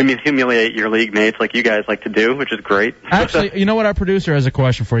and humiliate your league mates like you guys like to do, which is great. Actually, you know what? Our producer has a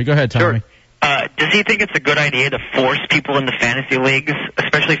question for you. Go ahead, Tommy. Sure. Does he think it's a good idea to force people into fantasy leagues,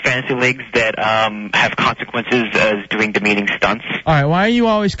 especially fantasy leagues that have consequences as doing demeaning stunts? All right, why are you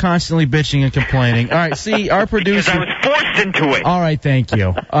always constantly bitching and complaining? All right, see, our producer... Because I was forced into it. All right, thank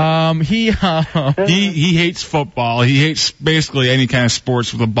you. He hates football. He hates basically any kind of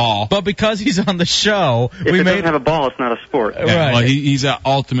sports with a ball. But because he's on the show... If it doesn't have a ball, it's not a sport. Yeah, right. Well, he's an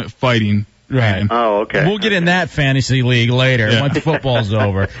ultimate fighting... Right. Oh, okay. We'll get in that fantasy league later once football's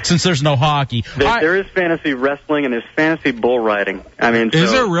over, since there's no hockey. There is fantasy wrestling and there's fantasy bull riding.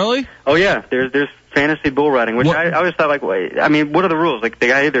 Is there really? Oh yeah, there's fantasy bull riding, which I always thought what are the rules? Like the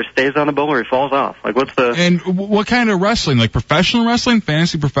guy either stays on the bull or he falls off. Like what's the? And what kind of wrestling? Like professional wrestling,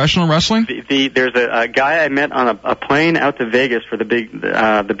 fantasy professional wrestling? There's a guy I met on a plane out to Vegas for the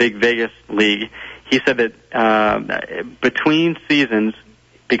big Vegas league. He said that between seasons,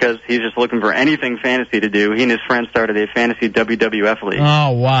 because he's just looking for anything fantasy to do, he and his friends started a fantasy WWF league.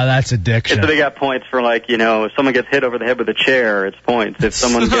 Oh, wow, that's addiction. And so they got points for, if someone gets hit over the head with a chair, it's points. If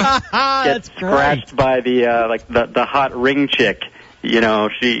someone gets scratched by the hot ring chick,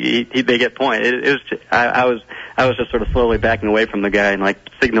 they get points. I was just sort of slowly backing away from the guy and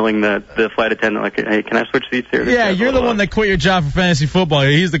signaling the flight attendant hey, can I switch seats here? Yeah, you're the one that quit your job for fantasy football.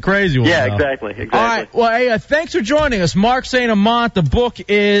 He's the crazy one. Yeah, though. Exactly. All right, well, hey, thanks for joining us. Mark St. Amant. The book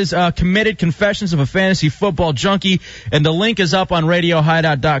is Committed Confessions of a Fantasy Football Junkie, and the link is up on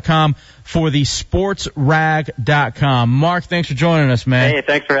RadioHideout.com for the SportsRag.com. Mark, thanks for joining us, man. Hey,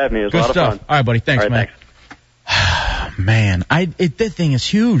 thanks for having me. It was Good a lot stuff. of fun. All right, buddy. Thanks, man. Thanks. Man, that thing is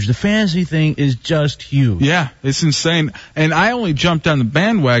huge. The fantasy thing is just huge. Yeah, it's insane. And I only jumped on the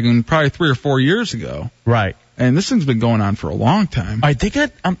bandwagon probably 3 or 4 years ago. Right. And this thing's been going on for a long time. All right, they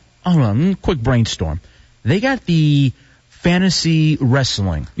got, hold on, quick brainstorm. They got the fantasy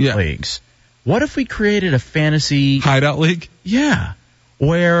wrestling leagues. What if we created a fantasy... Hideout league? Yeah.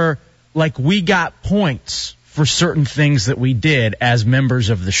 Where, we got points for certain things that we did as members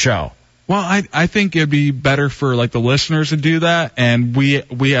of the show. Well, I think it'd be better for the listeners to do that, and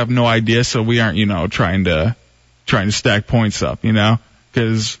we have no idea, so we aren't trying to trying to stack points up,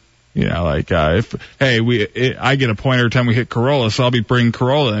 because I get a point every time we hit Corolla, so I'll be bringing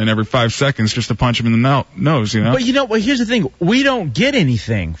Corolla in every 5 seconds just to punch him in the nose, But here's the thing: we don't get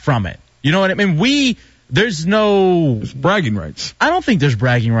anything from it. You know what I mean? There's bragging rights. I don't think there's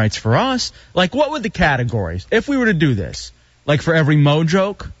bragging rights for us. Like, what would the categories if we were to do this? Like for every mo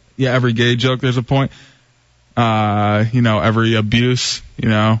joke? Yeah, every gay joke there's a point. Every abuse.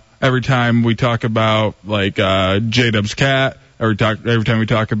 Every time we talk about J-Dub's cat. Every time we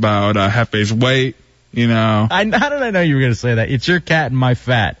talk about Hefe's weight. How did I know you were going to say that? It's your cat and my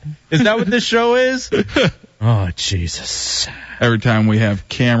fat. Is that what this show is? Oh, Jesus. Every time we have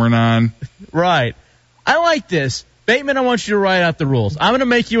Cameron on. Right. I like this. Bateman, I want you to write out the rules. I'm going to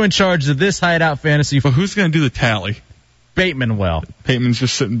make you in charge of this Hideout Fantasy. But who's going to do the tally? Bateman will. Bateman's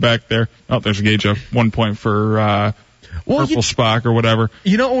just sitting back there. Oh, there's a gay joke. 1 point for Purple Spock or whatever.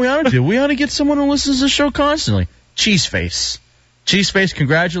 You know what we ought to do? We ought to get someone who listens to the show constantly. Cheeseface. Cheeseface,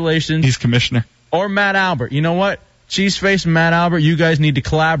 congratulations. He's commissioner. Or Matt Albert. You know what? Cheeseface and Matt Albert, you guys need to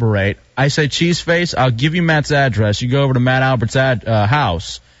collaborate. I say Cheeseface, I'll give you Matt's address. You go over to Matt Albert's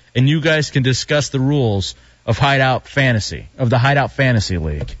house, and you guys can discuss the rules of the Hideout Fantasy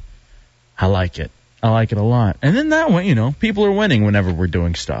League. I like it. I like it a lot. And then that way, people are winning whenever we're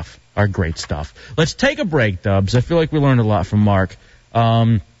doing stuff. Our great stuff. Let's take a break, Dubs. I feel like we learned a lot from Mark.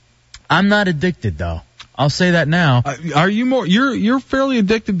 I'm not addicted, though. I'll say that now. Are you more? You're fairly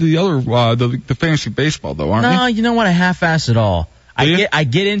addicted to the other the fantasy baseball though, aren't you? No, you know what? I half-ass it all. I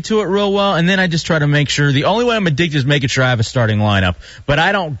get into it real well, and then I just try to make sure. The only way I'm addicted is making sure I have a starting lineup. But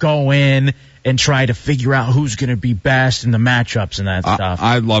I don't go in and try to figure out who's going to be best in the matchups and that stuff.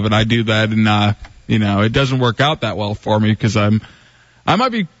 I love it. I do that, and it doesn't work out that well for me because I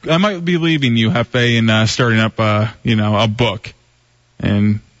might be leaving you, Hefe, and starting up a book.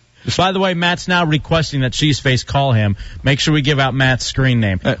 And by the way, Matt's now requesting that Cheeseface call him. Make sure we give out Matt's screen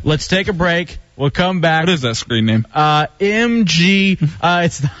name. Let's take a break. We'll come back. What is that screen name? MG.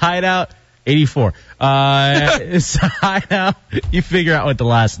 It's the Hideout 84. It's the Hideout. You figure out what the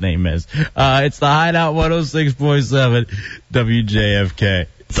last name is. It's the Hideout 106.7 WJFK.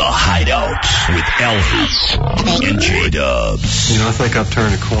 The Hideout with Elvis and J-Dubs. I think I've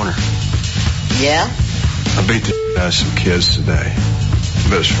turned a corner. Yeah? I beat the out of some kids today.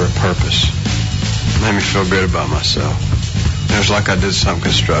 But it's for a purpose. It made me feel good about myself. It was like I did something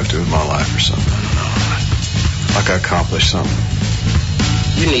constructive with my life or something. I don't know. Like I accomplished something.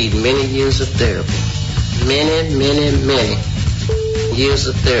 You need many years of therapy. Many, many, many years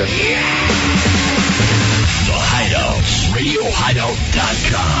of therapy. The Hideout.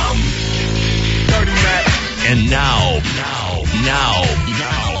 RadioHideout.com. And now,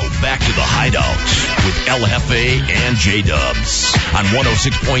 back to the Hideout with El Jefe and J-Dubs on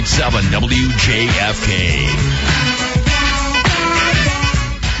 106.7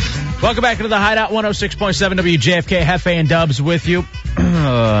 WJFK. Welcome back to the Hideout 106.7 WJFK. Jefe and Dubs with you.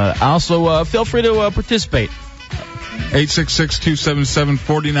 Also, feel free to participate.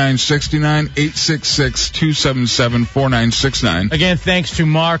 866-277-4969, 866-277-4969. Again, thanks to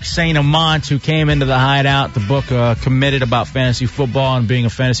Mark St. Amant, who came into the Hideout, the book Committed about fantasy football and being a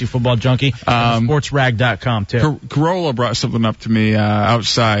fantasy football junkie. Sportsrag.com, too. Corolla brought something up to me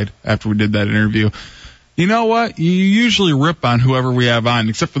outside after we did that interview. You know what? You usually rip on whoever we have on,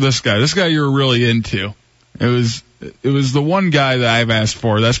 except for this guy. This guy you were really into. It was the one guy that I've asked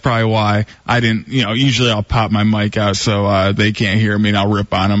for. That's probably why I didn't, usually I'll pop my mic out so they can't hear me and I'll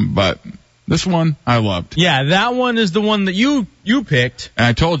rip on them. But this one I loved. Yeah, that one is the one that you picked. And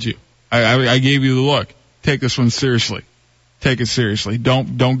I told you. I gave you the look. Take this one seriously. Take it seriously.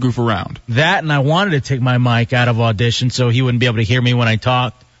 Don't goof around. That, and I wanted to take my mic out of audition so he wouldn't be able to hear me when I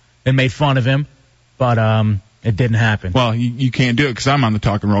talked and made fun of him. But it didn't happen. Well, you can't do it because I'm on the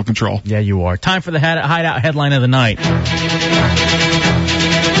talk and roll control. Yeah, you are. Time for the Hideout headline of the night.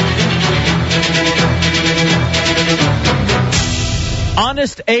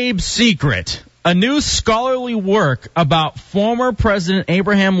 Honest Abe's Secret. A new scholarly work about former President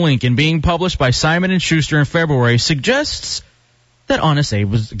Abraham Lincoln being published by Simon & Schuster in February suggests that Honest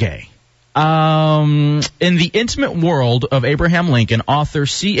Abe was gay. In The Intimate World of Abraham Lincoln, author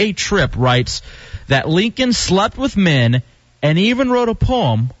C.A. Tripp writes that Lincoln slept with men and even wrote a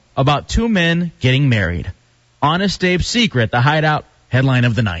poem about two men getting married. Honest Abe's Secret, the Hideout headline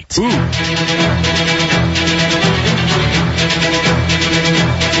of the night. Ooh.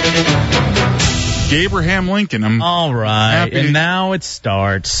 Abraham Lincoln. All right, and now it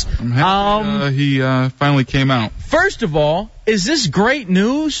starts. I'm happy he finally came out. First of all, is this great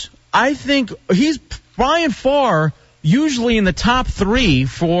news? I think he's by and far usually in the top 3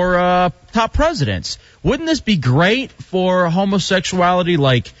 for top presidents. Wouldn't this be great for homosexuality,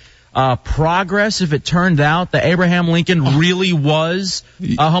 like progress, if it turned out that Abraham Lincoln really was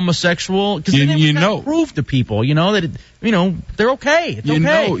a homosexual? Because then it would prove to people, that they're okay. It's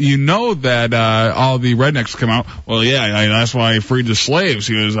okay. You know that all the rednecks come out. Well, yeah, that's why he freed the slaves.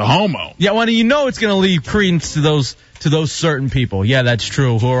 He was a homo. Yeah, well, it's going to leave credence to those certain people. Yeah, that's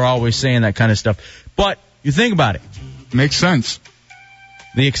true. Who are always saying that kind of stuff. But you think about it. Makes sense.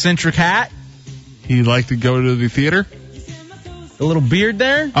 The eccentric hat. He liked to go to the theater. The little beard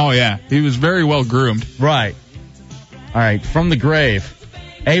there? Oh, yeah. He was very well groomed. Right. All right. From the grave.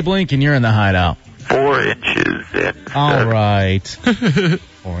 Abe Lincoln, you're in the hideout. 4 inches in. All right.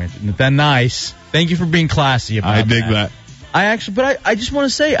 4 inches. That's nice. Thank you for being classy about that. I dig that. I just want to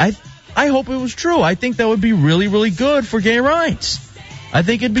say, I hope it was true. I think that would be really, really good for gay rights. I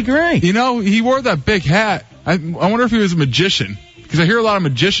think it'd be great. He wore that big hat. I wonder if he was a magician. Because I hear a lot of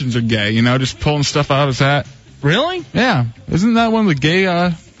magicians are gay, just pulling stuff out of his hat. Really? Yeah. Isn't that one of the gay,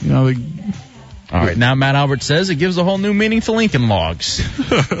 All right, now Matt Albert says it gives a whole new meaning to Lincoln Logs.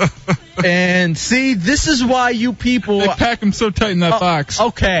 And see, this is why you people... They pack them so tight in that box.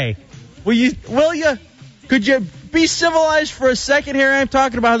 Okay. Will you? Could you be civilized for a second here? I'm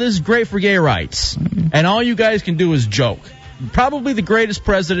talking about this is great for gay rights. And all you guys can do is joke. Probably the greatest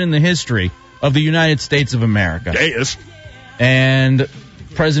president in the history of the United States of America. Gayest. And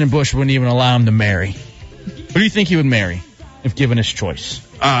President Bush wouldn't even allow him to marry. Who do you think he would marry if given his choice?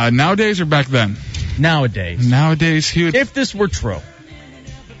 Nowadays or back then? Nowadays. Nowadays, he would... If this were true.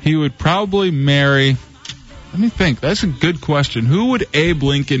 He would probably marry... Let me think. That's a good question. Who would Abe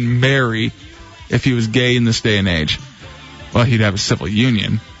Lincoln marry if he was gay in this day and age? Well, he'd have a civil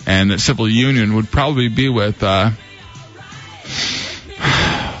union. And that civil union would probably be with... I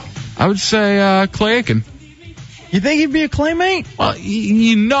would say Clay Aiken. You think he'd be a Claymate? Well,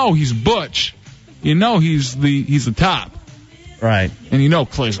 he's butch. He's the top. Right. And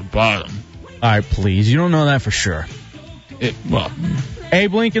Clay's the bottom. All right, please. You don't know that for sure.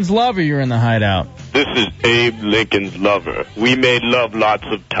 Abe Lincoln's lover, you're in the hideout. This is Abe Lincoln's lover. We made love lots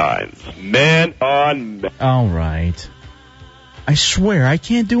of times. Man on man. All right. I swear, I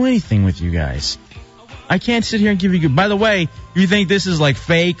can't do anything with you guys. I can't sit here and give you good... By the way, you think this is like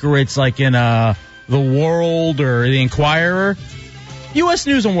fake or it's like in The World or The Inquirer? U.S.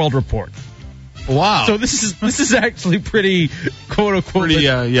 News and World Report. Wow. So this is actually pretty quote unquote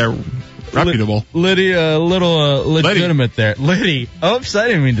reputable. Legitimate there. Liddy. Oops, I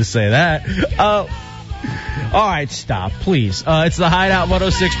didn't mean to say that. All right, stop, please. It's the Hideout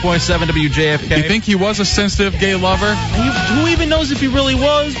 106.7 WJFK. Do you think he was a sensitive gay lover? Who even knows if he really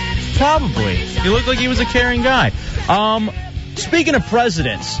was? Probably. He looked like he was a caring guy. Speaking of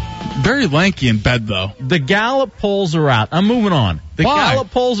presidents. Very lanky in bed, though. The Gallup polls are out. I'm moving on. Why?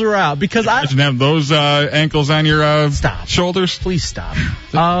 Gallup polls are out because I didn't have those ankles on your shoulders. Please stop.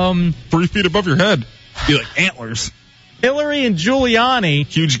 3 feet above your head. Be like antlers. Hillary and Giuliani.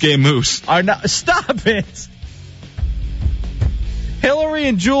 Huge gay moose. Are not. Stop it. Hillary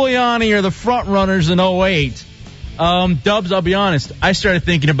and Giuliani are the front runners in 08. Dubs, I'll be honest. I started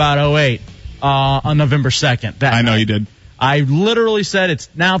thinking about 08 on November 2nd. I know you did. I literally said it's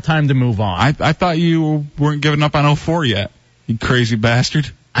now time to move on. I thought you weren't giving up on 04 yet, you crazy bastard.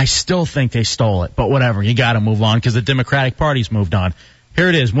 I still think they stole it, but whatever. You got to move on because the Democratic Party's moved on. Here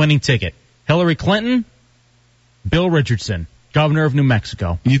it is, winning ticket. Hillary Clinton, Bill Richardson, governor of New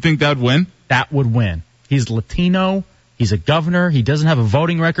Mexico. You think that would win? That would win. He's Latino. He's a governor. He doesn't have a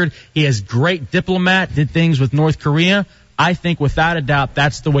voting record. He has great diplomat, did things with North Korea. I think without a doubt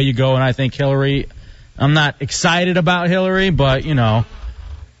that's the way you go, and I think Hillary... I'm not excited about Hillary, but, All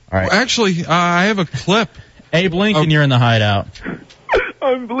right. Well, actually, I have a clip. Abe Lincoln, you're in the hideout.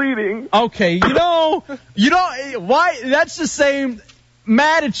 I'm bleeding. Okay, why? That's the same,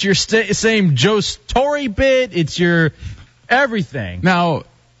 Matt, it's your same Joe Torre bit. It's your everything. Now,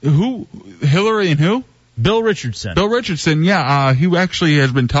 Hillary and who? Bill Richardson. Bill Richardson, yeah. He actually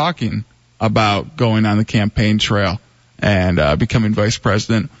has been talking about going on the campaign trail and becoming vice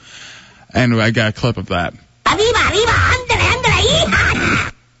president. And I got a clip of that.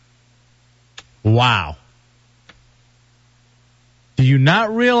 Wow. Do you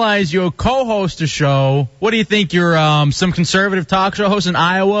not realize you co-host a show? What do you think? You're some conservative talk show host in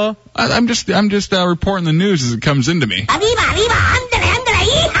Iowa? I'm just reporting the news as it comes into me. I'm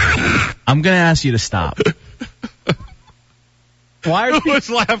going to ask you to stop. Why are Who's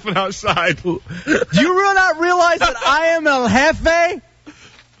laughing outside? Do you not realize that I am El Jefe?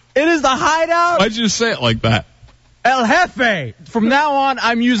 It is the Hideout. Why'd you say it like that? El Jefe. From now on,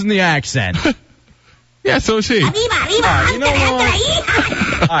 I'm using the accent. Yeah, so is he. All right, you know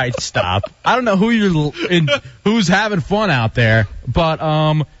what? All right, stop. I don't know who's having fun out there,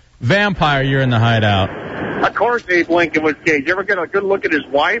 but Vampire, you're in the Hideout. Of course Abe Lincoln was gay. Did you ever get a good look at his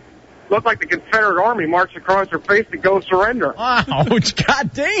wife? Looked like the Confederate Army marched across her face to go surrender. Wow,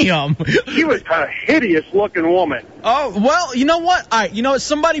 goddamn. She was a hideous-looking woman. Oh, well, you know what? All right, you know what?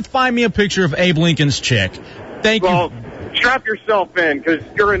 Somebody find me a picture of Abe Lincoln's chick. Thank you. Strap yourself in, because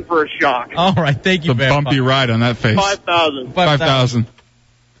you're in for a shock. All right, thank you, It's a bumpy ride on that face. 5,000. 5,000.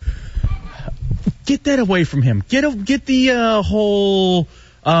 Get that away from him. Get the whole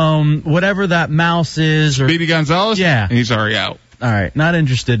whatever that mouse is. Or Speedy Gonzalez? Yeah. He's already out. All right, not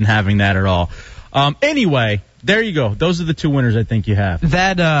interested in having that at all. Anyway, there you go. Those are the two winners I think you have.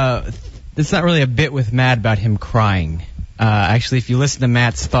 That's not really a bit with Matt about him crying. Actually, if you listen to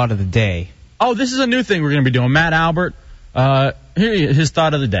Matt's thought of the day. Oh, this is a new thing we're going to be doing. Matt Albert, here his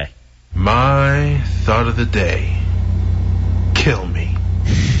thought of the day. My thought of the day. Kill me.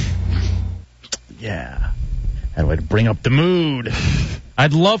 Yeah. That way to bring up the mood.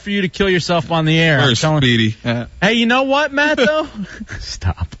 I'd love for you to kill yourself on the air. Very Speedy. Hey, you know what, Matt, though?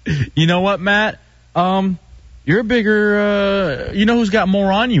 Stop. You know what, Matt? You're a bigger, you know who's got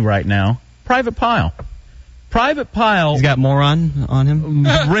more on you right now? Private Pile. Private Pile. He's got more on him?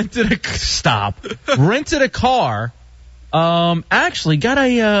 Rented a car. Actually got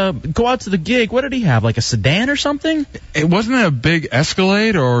a, go out to the gig. What did he have? Like a sedan or something? It wasn't a big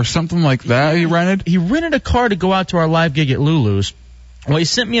Escalade or something like that he rented? He rented a car to go out to our live gig at Lulu's. Well, he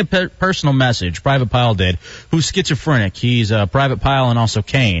sent me a personal message, Private Pile did, who's schizophrenic. He's Private Pile and also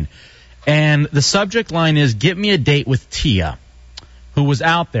Kane. And the subject line is, get me a date with Tia, who was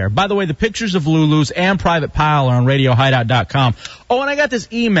out there. By the way, the pictures of Lulu's and Private Pile are on RadioHideout.com. Oh, and I got this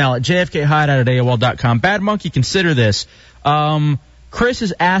email at jfkhideout@AOL.com. Bad Monkey, consider this. Chris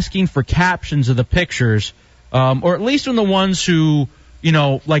is asking for captions of the pictures, or at least on the ones who, you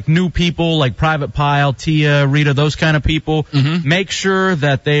know, like new people, like Private Pile, Tia, Rita, those kind of people. Mm-hmm. Make sure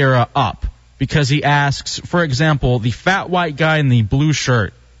that they are up. Because he asks, for example, the fat white guy in the blue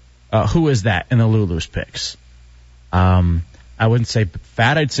shirt, who is that in the Lulu's pics? I wouldn't say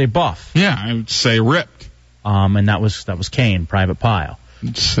fat, I'd say buff. Yeah, I would say ripped. And that was Kane, Private Pile.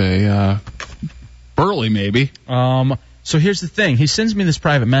 I'd say burly maybe. So here's the thing. He sends me this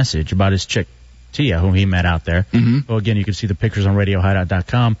private message about his chick, Tia, who he met out there. Mm-hmm. Well, again, you can see the pictures on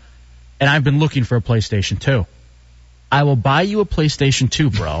RadioHideout.com. And I've been looking for a PlayStation 2. I will buy you a PlayStation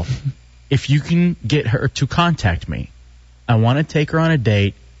 2, bro, if you can get her to contact me. I want to take her on a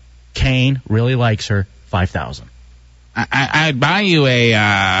date. Kane really likes her. 5,000. I'd buy you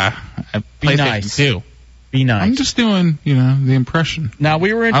a PlayStation 2. Be nice. I'm just doing, the impression. Now,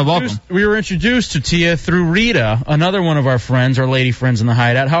 we were introduced to Tia through Rita, another one of our friends, our lady friends in the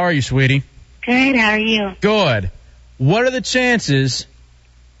Hideout. How are you, sweetie? Good. How are you? Good. What are the chances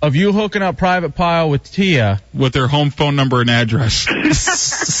of you hooking up Private Pile with Tia with their home phone number and address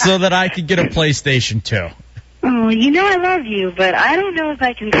so that I could get a PlayStation 2? Oh, I love you, but I don't know if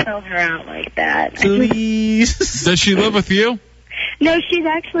I can sell her out like that. Please. Does she live with you? No, she's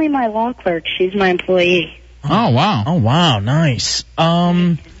actually my law clerk. She's my employee. Oh, wow. Oh, wow. Nice.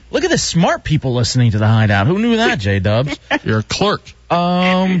 Look at the smart people listening to the Hideout. Who knew that, J-Dubs? You're a clerk.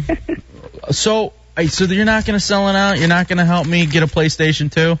 So you're not going to sell it out? You're not going to help me get a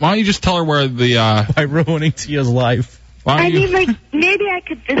PlayStation 2? Why don't you just tell her where the... By ruining Tia's life. Maybe I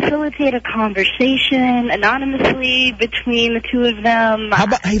could facilitate a conversation anonymously between the two of them. How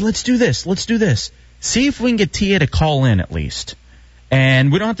about, hey, let's do this. See if we can get Tia to call in at least.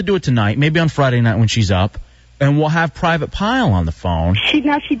 And we don't have to do it tonight. Maybe on Friday night when she's up. And we'll have Private Pile on the phone. She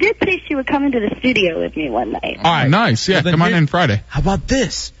did say she would come into the studio with me one night. All right, nice. Yeah, come on in Friday. How about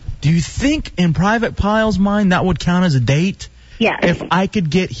this? Do you think in Private Pile's mind that would count as a date? Yeah. If I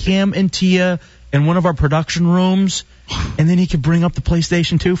could get him and Tia in one of our production rooms, and then he could bring up the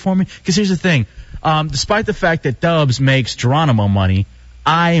PlayStation 2 for me? Because here's the thing. Despite the fact that Dubs makes Geronimo money,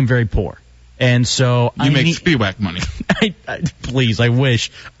 I am very poor. And so you make Spiewak money. Please, I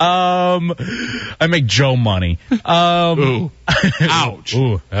wish. I make Joe money. Ooh. Ouch.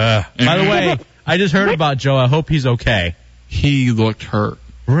 Ooh. By the way, I just heard about Joe. I hope he's okay. He looked hurt.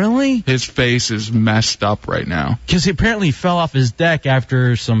 Really? His face is messed up right now. Because he apparently fell off his deck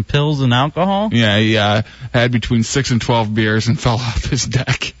after some pills and alcohol? Yeah, he had between 6 and 12 beers and fell off his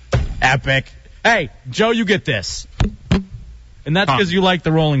deck. Epic. Hey, Joe, you get this. And that's because you like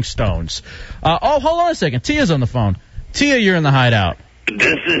the Rolling Stones. Hold on a second. Tia's on the phone. Tia, you're in the Hideout.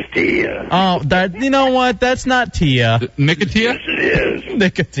 This is Tia. Oh, you know what? That's not Tia. Nicotia? Yes, it is.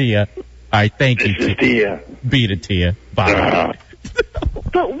 Nicotia. All right, thank you, This is Tia. Beat it, Tia. Bye.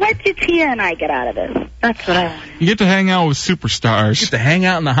 But what did Tia and I get out of this? That's what I want. You get to hang out with superstars. You get to hang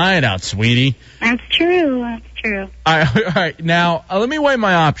out in the hideout, sweetie. That's true. That's true. All right. Now, let me weigh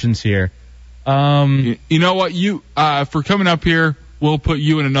my options here. You know what? For coming up here, we'll put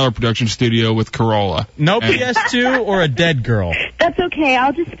you in another production studio with Corolla. No PS2 or a dead girl? That's okay.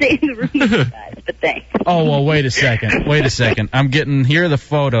 I'll just stay in the room with you guys, but thanks. Oh, well, wait a second. I'm getting, here are the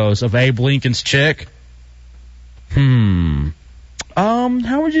photos of Abe Lincoln's chick. How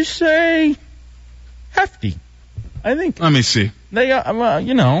would you say? Hefty, I think. Let me see. They got, let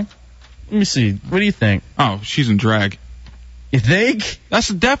me see. What do you think? Oh, she's in drag. You think? That's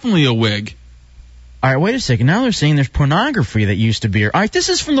definitely a wig. All right, wait a second. Now they're saying there's pornography that used to be here. All right, this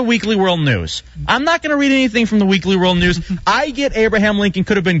is from the Weekly World News. I'm not going to read anything from the Weekly World News. I get Abraham Lincoln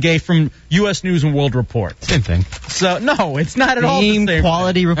could have been gay from U.S. News and World Report. Same thing. So, no, it's not at all the same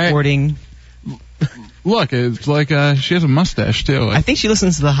quality thing. reporting. Look, it's like she has a mustache, too. I think she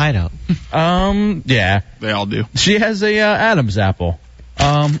listens to the Hideout. Yeah. They all do. She has a Adam's apple.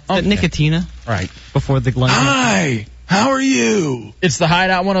 Okay. Nicotina. Right. Before the lunch. Hi! How are you? It's the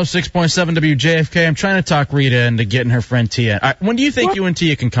Hideout 106.7 WJFK. I'm trying to talk Rita into getting her friend Tia. All right, when do you think you and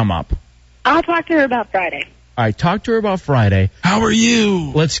Tia can come up? I'll talk to her about Friday. All right, talk to her about Friday. How are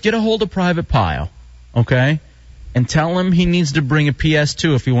you? Let's get a hold of Private Pile, okay? And tell him he needs to bring a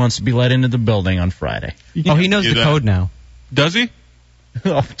PS2 if he wants to be let into the building on Friday. Oh, he knows the code now. Does he?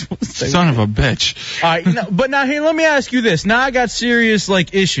 Son of a bitch. All right, but now, hey, let me ask you this. Now I got serious,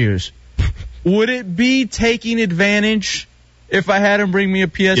 issues. Would it be taking advantage if I had him bring me a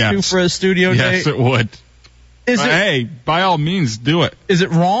PS2 for a studio date? Yes, it would. Hey, by all means, do it. Is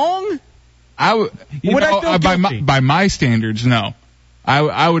it wrong? I feel guilty? By my standards, no.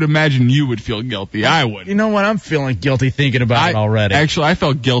 I would imagine you would feel guilty. I would. You know what? I'm feeling guilty thinking about it already. Actually, I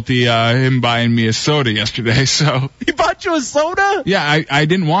felt guilty him buying me a soda yesterday. So he bought you a soda? Yeah, I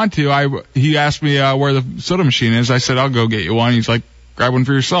didn't want to. He asked me where the soda machine is. I said, I'll go get you one. He's like, grab one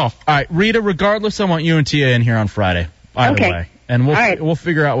for yourself. All right, Rita, regardless, I want you and Tia in here on Friday. Either way. And we'll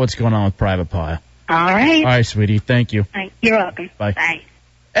figure out what's going on with Private Pile. All right. All right, sweetie. Thank you. You're welcome. Bye. Bye.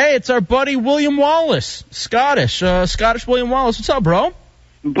 Hey, it's our buddy William Wallace. Scottish William Wallace. What's up, bro?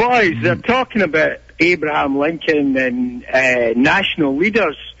 Boys, they're talking about Abraham Lincoln and national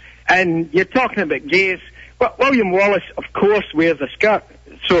leaders, and you're talking about gays. Well, William Wallace, of course, wears a skirt,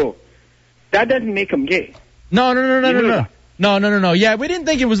 so that doesn't make him gay. No. No. Yeah, we didn't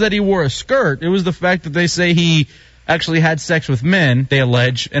think it was that he wore a skirt. It was the fact that they say he actually had sex with men, they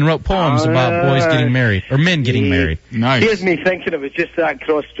allege, and wrote poems about boys getting married, or men getting married. Nice. Here's me thinking it was just that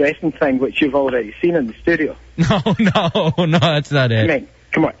cross-dressing thing, which you've already seen in the studio. No, that's not it. I mean,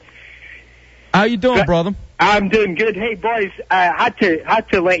 come on. How you doing, brother? I'm doing good. Hey, boys, I had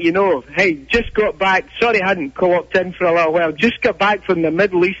to let you know. Hey, just got back. Sorry I hadn't co-opted in for a little while. Just got back from the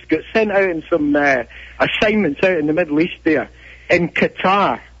Middle East. Got sent out on some assignments out in the Middle East there, in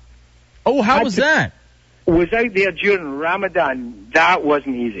Qatar. Oh, how was that? Was out there during Ramadan. That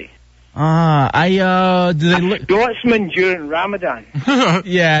wasn't easy. Scotsman during Ramadan.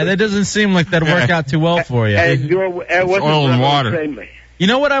 Yeah, that doesn't seem like that'd work out too well for you. It wasn't oil and water. Friendly. You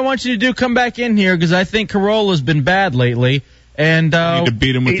know what I want you to do? Come back in here, because I think Corolla's been bad lately, and you need to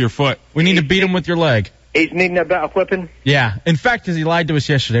beat him with your foot. We need to beat him with your leg. He's needing a bit of whipping. Yeah. In fact, because he lied to us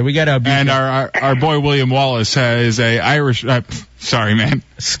yesterday, we got to abuse him. And our boy William Wallace is a Irish,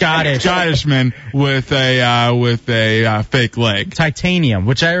 Scottishman with a fake leg, titanium,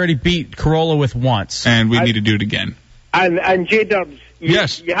 which I already beat Corolla with once, and we need to do it again. And J-Dubs,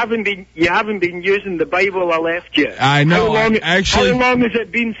 yes, you haven't been using the Bible I left you. I know. How long has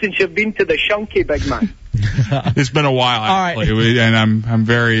it been since you've been to the shunky, big man? It's been a while, actually, right. And I'm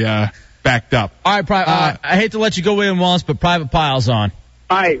very backed up. All right, I hate to let you go, William Wallace, but Private Pile's on.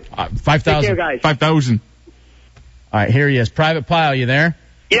 All right. 5,000. 5,000. All right, here he is. Private Pile, you there?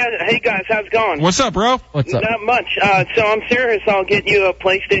 Yeah, hey guys, how's it going? What's up, bro? What's up? Not much. So I'm serious. I'll get you a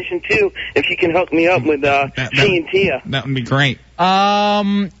PlayStation 2 if you can hook me up with T and Tia. That would be great. All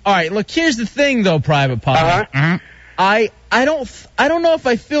right. Look, here's the thing, though, Private Pile. I don't know if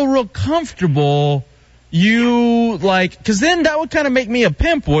I feel real comfortable. Because then that would kind of make me a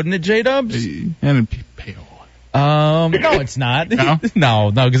pimp, wouldn't it, J-Dubs? And it'd be pale. No, it's not.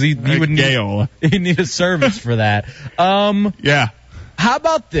 No, because he would need a service for that. Yeah. How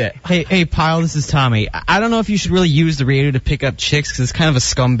about this? Hey, Pile, this is Tommy. I don't know if you should really use the radio to pick up chicks, because it's kind of a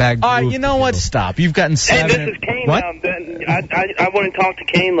scumbag. All right, you know what? Stop. You've gotten 7. Hey, this is Kane. What? I wouldn't talk to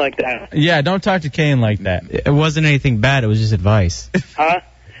Kane like that. Yeah, don't talk to Kane like that. It wasn't anything bad. It was just advice. Huh?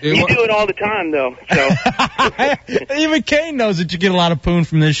 You do it all the time, though. So even Kane knows that you get a lot of poon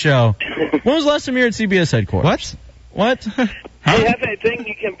from this show. When was the last time you were at CBS headquarters? What? Hey, I think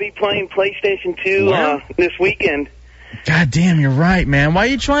you can be playing PlayStation 2 this weekend. God damn, you're right, man. Why are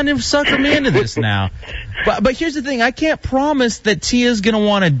you trying to sucker me into this now? But here's the thing. I can't promise that Tia's going to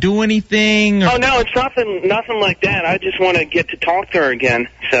want to do anything. Oh, no, it's nothing like that. I just want to get to talk to her again.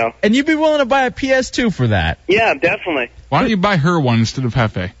 So. And you'd be willing to buy a PS2 for that? Yeah, definitely. Why don't you buy her one instead of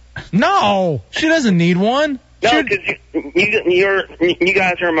Hefe? No, she doesn't need one. No, because you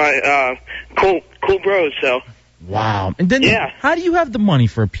guys are my cool bros, so. Wow. And then, how do you have the money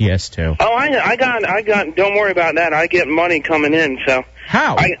for a PS2? Oh, I got. Don't worry about that. I get money coming in. So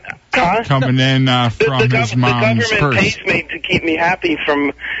how? Coming in from his mom's the government purse. pays me to keep me happy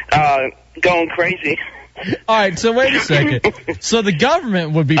from going crazy. All right. So wait a second. So the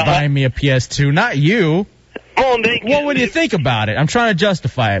government would be buying me a PS2, not you. Well, what do you think about it? I'm trying to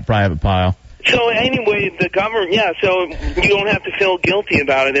justify it, Private Pile. So anyway, the government, so you don't have to feel guilty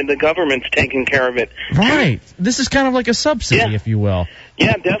about it, and the government's taking care of it. Right. This is kind of like a subsidy, if you will.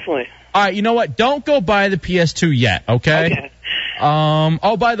 Yeah, definitely. All right, you know what? Don't go buy the PS2 yet, okay?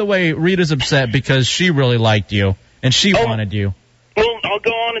 Oh, by the way, Rita's upset because she really liked you, and she wanted you. Well, I'll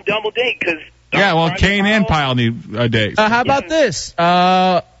go on a double date, because... Yeah, well, Kane and Pyle need a date. How about this?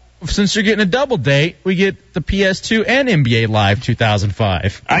 Since you're getting a double date, we get the PS2 and NBA Live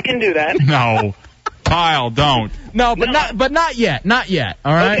 2005. I can do that. No. Pyle, don't. No, but not yet. Not yet,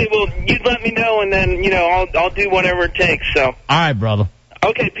 all right? Okay, well, you let me know, and then, I'll do whatever it takes, so... All right, brother.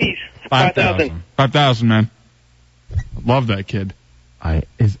 Okay, peace. 5,000. 5,000, man. Love that kid. Now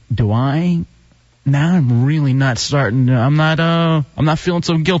I'm really not starting to, I'm not feeling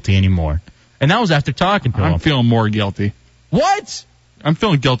so guilty anymore. And that was after talking to him. I'm feeling more guilty. What? I'm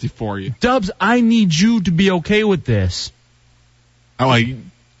feeling guilty for you. Dubs, I need you to be okay with this.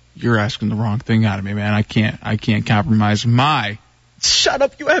 You're asking the wrong thing out of me, man. I can't compromise my... Shut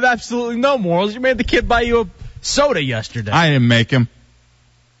up, you have absolutely no morals. You made the kid buy you a soda yesterday. I didn't make him.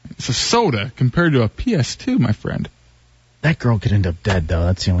 It's a soda compared to a PS2, my friend. That girl could end up dead, though.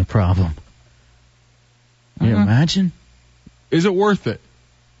 That's the only problem. Can you imagine? Is it worth it?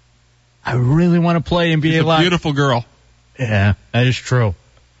 I really want to play NBA Live. She's a beautiful girl. Yeah, that is true.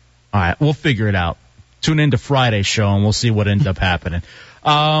 All right, we'll figure it out. Tune into Friday's show, and we'll see what ends up happening.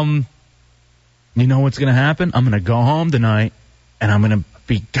 You know what's going to happen? I'm going to go home tonight, and I'm going to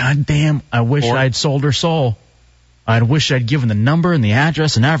be, goddamn, I wish I'd sold her soul. I wish I'd given the number and the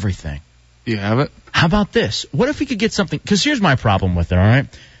address and everything. You have it? How about this? What if we could get something? Because here's my problem with it, all right?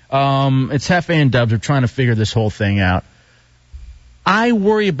 It's Hefe and Dubs are trying to figure this whole thing out. I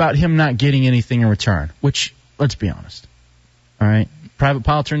worry about him not getting anything in return, which, let's be honest. All right? Private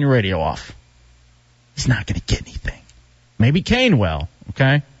Pile, turn your radio off. He's not going to get anything. Maybe Kane will,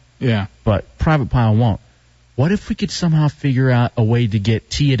 okay? Yeah. But Private Pile won't. What if we could somehow figure out a way to get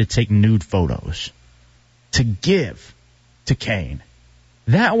Tia to take nude photos to give to Kane?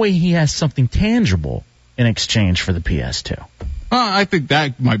 That way he has something tangible in exchange for the PS2. Well, I think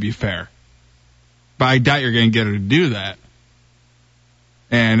that might be fair. But I doubt you're going to get her to do that.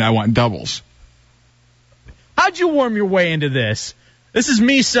 And I want doubles. How'd you worm your way into this? This is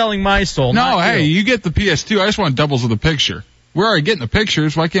me selling my soul. No, hey, you get the PS2. I just want doubles of the picture. We're already getting the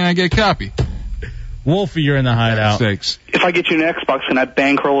pictures. Why can't I get a copy? Wolfie, you're in the hideout. Sakes. If I get you an Xbox, can I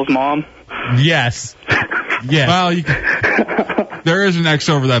bankroll his mom? Yes. Yes. Well, there is an X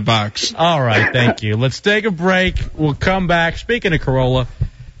over that box. All right, thank you. Let's take a break. We'll come back. Speaking of Corolla,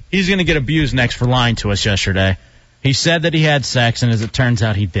 he's going to get abused next for lying to us yesterday. He said that he had sex, and as it turns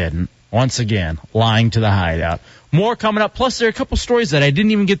out, he didn't. Once again, lying to the hideout. More coming up. Plus, there are a couple stories that I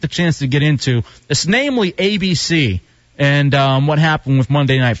didn't even get the chance to get into. It's namely ABC and what happened with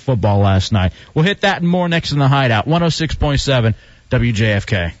Monday Night Football last night. We'll hit that and more next in the hideout. 106.7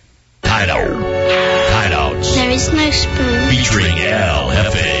 WJFK. Hideouts. There is no spoon. Featuring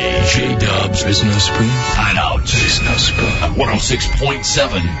LFA. J-Dubs. There's no spoon. Hideouts. There's no spoon.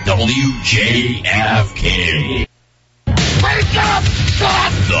 106.7 WJFK. Wake up,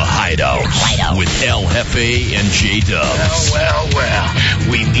 son! The Hideout. With LFA and J-Dubs. Well,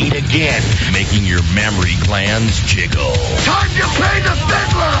 we meet again. Making your mammary glands jiggle. Time to pay the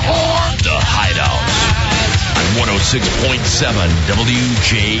fiddler, whore! The Hideout. On 106.7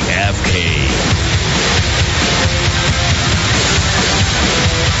 WJFK.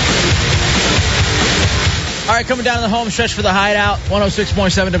 All right, coming down to the home stretch for the Hideout,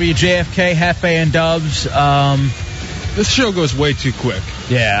 106.7 WJFK, Hefe and Dubs. This show goes way too quick.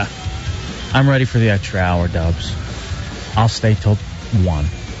 Yeah. I'm ready for the extra hour, Dubs. I'll stay till 1.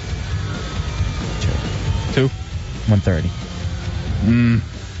 2. 1:30.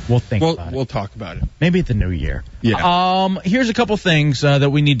 We'll think about it. We'll talk about it. Maybe at the new year. Yeah. Here's a couple things that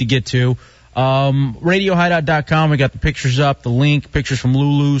we need to get to. RadioHideout.com. We got the pictures up, the link, pictures from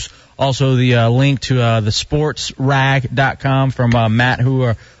Lulu's, also the link to the SportsRag.com from Matt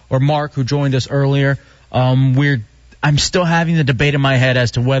or Mark who joined us earlier. I'm still having the debate in my head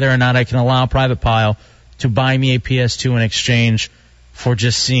as to whether or not I can allow Private Pile to buy me a PS2 in exchange for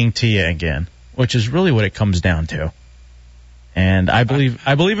just seeing Tia again, which is really what it comes down to. And I believe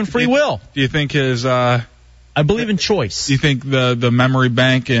in free will. Do you think his I believe in choice. Do you think the memory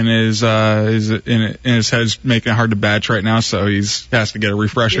bank in his head's making it hard to batch right now, so he has to get a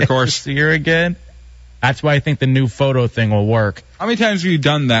refresher course? Here again. That's why I think the new photo thing will work. How many times have you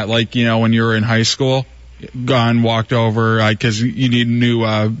done that? Like, when you were in high school, walked over, because you need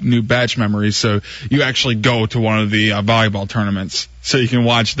new batch memories, so you actually go to one of the volleyball tournaments so you can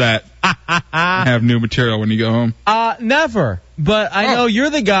watch that and have new material when you go home. Never. But I know you're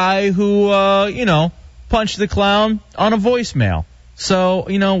the guy who, punched the clown on a voicemail. So,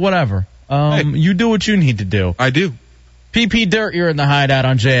 whatever. You do what you need to do. I do. PP Dirt, you're in the Hideout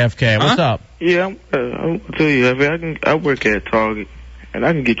on JFK. What's up? Yeah, I'll tell you, I work at Target, and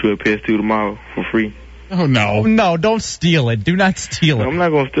I can get you a PS2 tomorrow for free. Oh, no. No, don't steal it. Do not steal it. I'm not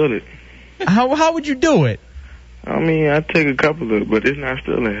going to steal it. How would you do it? I mean, I'd take a couple of it, but it's not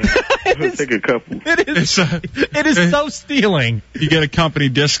stealing. I'll take a couple. It is so stealing. You get a company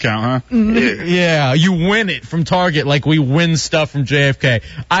discount, huh? Yeah, you win it from Target like we win stuff from JFK.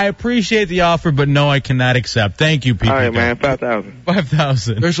 I appreciate the offer, but no, I cannot accept. Thank you, people. All right, man, 5,000.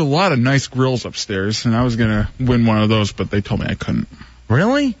 5,000. There's a lot of nice grills upstairs, and I was going to win one of those, but they told me I couldn't.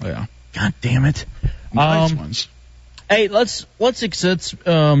 Really? Yeah. God damn it. Nice ones. Hey, let's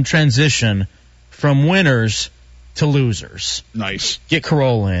transition from winners to losers. Nice. Get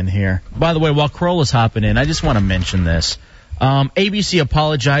Corolla in here. By the way, while Corolla's hopping in, I just want to mention this. ABC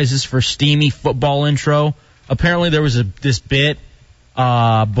apologizes for steamy football intro. Apparently there was this bit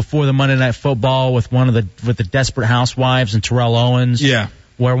before the Monday Night Football with the Desperate Housewives and Terrell Owens. Yeah.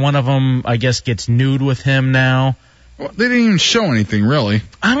 Where one of them, I guess, gets nude with him now. Well, they didn't even show anything, really.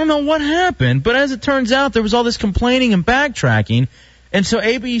 I don't know what happened, but as it turns out, there was all this complaining and backtracking. And so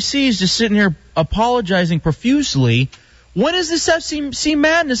ABC is just sitting here apologizing profusely. When is this FC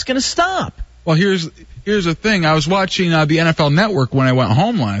madness going to stop? Well, here's the thing. I was watching the NFL Network when I went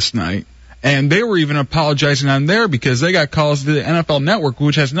home last night, and they were even apologizing on there because they got calls to the NFL Network,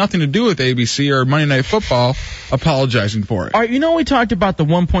 which has nothing to do with ABC or Monday Night Football, apologizing for it. All right, we talked about the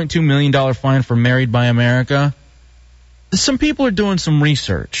 $1.2 million fine for Married by America. Some people are doing some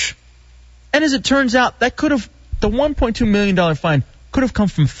research. And as it turns out, the $1.2 million fine could have come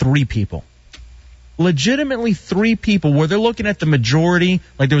from 3 people. Legitimately 3 people, where they're looking at the majority,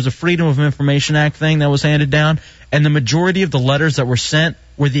 like there was a Freedom of Information Act thing that was handed down, and the majority of the letters that were sent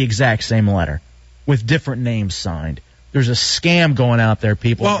were the exact same letter, with different names signed. There's a scam going out there,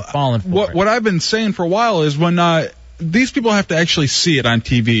 people are falling for it. What I've been saying for a while is when these people have to actually see it on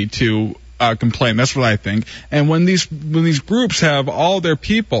TV to complain. That's what I think. And when these groups have all their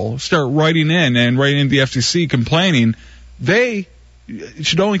people start writing in the FCC complaining, it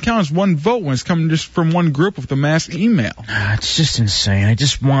should only count as one vote when it's coming just from one group with the mass email. It's just insane. I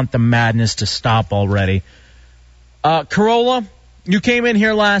just want the madness to stop already. Corolla, you came in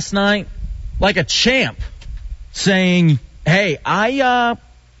here last night like a champ saying, hey, I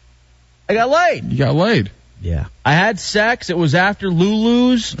got laid. You got laid. Yeah. I had sex. It was after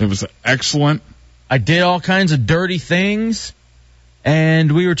Lulu's. It was excellent. I did all kinds of dirty things.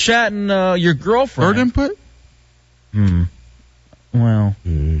 And we were chatting your girlfriend. Bird input? Well,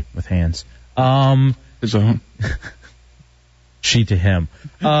 with hands. His own. She to him.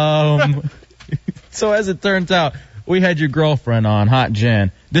 So as it turns out, we had your girlfriend on, Hot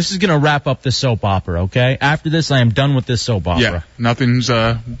Jen. This is going to wrap up the soap opera, okay? After this, I am done with this soap opera. Yeah, nothing's,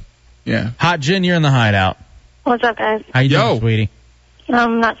 yeah. Hot Jen, you're in the Hideout. What's up, guys? How you doing, sweetie?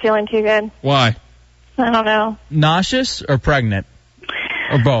 I'm not feeling too good. Why? I don't know. Nauseous or pregnant?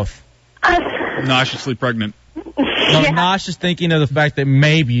 Or both? Nauseously pregnant. No, nauseous thinking of the fact that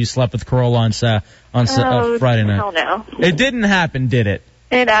maybe you slept with Corolla on Friday night. Hell no. It didn't happen, did it?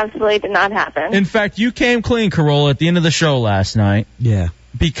 It absolutely did not happen. In fact, you came clean, Corolla, at the end of the show last night. Yeah.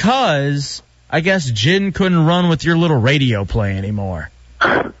 Because I guess Jen couldn't run with your little radio play anymore.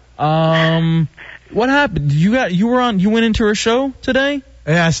 What happened? You went into her show today?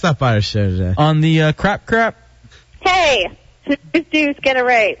 Yeah, I stopped by her show today. On the crap? Hey, dudes get it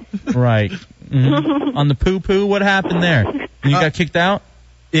right. Right. Mm-hmm. On the poo-poo, what happened there? You got kicked out?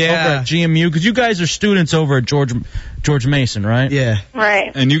 Yeah. Over at GMU? Because you guys are students over at George Mason, right? Yeah.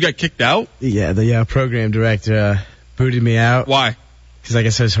 Right. And you got kicked out? Yeah, the program director booted me out. Why? Because I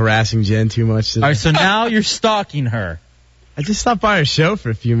guess I was harassing Jen too much today. All right, so now you're stalking her. I just stopped by her show for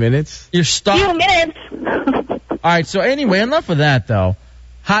a few minutes. You're stuck. Few minutes. All right. So anyway, enough of that though.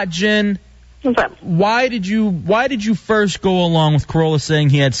 Hot Jen, why did you first go along with Corolla saying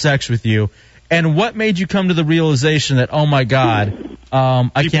he had sex with you, and what made you come to the realization that, oh my God, I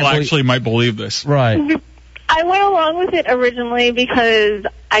People can't actually might believe this. Right. I went along with it originally because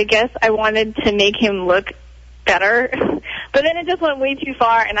I guess I wanted to make him look better, but then it just went way too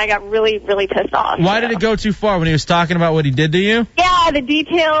far, and I got really, really pissed off. Why did it go too far when he was talking about what he did to you? Yeah, the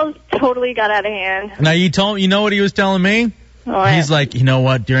details totally got out of hand. Now you know what he was telling me? What? He's like, you know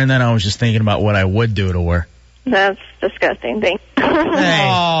what? During that, I was just thinking about what I would do to her. That's disgusting. Thanks. Hey, come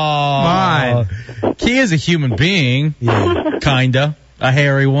on. He is a human being. Yeah. Kinda. A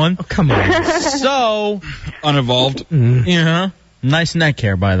hairy one. Oh, come on. So. Unevolved. Yeah. Nice neck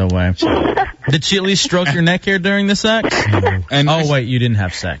hair, by the way. Did she at least stroke your neck hair during the sex? No. And wait, you didn't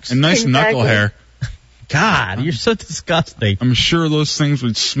have sex. And nice knuckle hair. God, you're so disgusting. I'm sure those things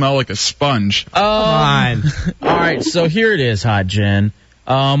would smell like a sponge. Come on. All right, so here it is, Hot Jen.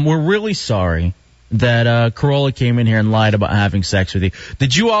 We're really sorry that Corolla came in here and lied about having sex with you.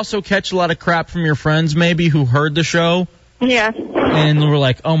 Did you also catch a lot of crap from your friends, maybe, who heard the show? Yeah. And were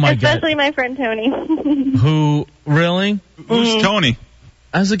like, oh, my God. Especially my friend Tony. Who, really? Who's Tony?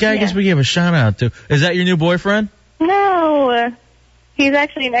 That's the guy I guess we gave a shout-out to. Is that your new boyfriend? No. He's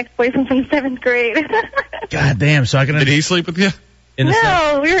actually an ex-boyfriend from 7th grade. God damn, so I can... Did he sleep with you?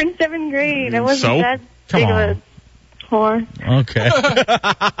 No, we were in 7th grade. I wasn't that big of a whore. Okay.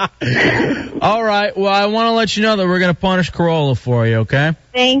 All right, well, I want to let you know that we're going to punish Corolla for you, okay?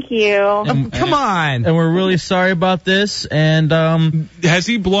 Thank you. Come on. And we're really sorry about this, and... Has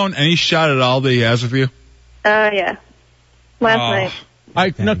he blown any shot at all that he has with you? Yeah. Last night. All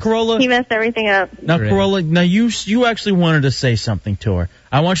right, now, Corolla... He messed everything up. Now, Corolla, now you actually wanted to say something to her.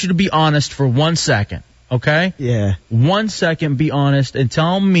 I want you to be honest for 1 second, okay? Yeah. 1 second, be honest, and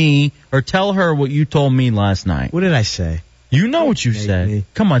tell me, or tell her what you told me last night. What did I say? You know what you said.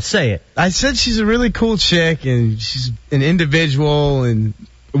 Come on, say it. I said she's a really cool chick, and she's an individual, and...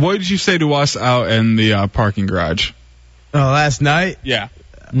 What did you say to us out in the parking garage? Oh, last night? Yeah.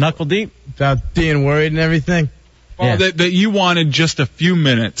 Knuckle deep? About being worried and everything? Well, that you wanted just a few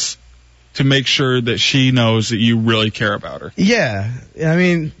minutes to make sure that she knows that you really care about her. Yeah. I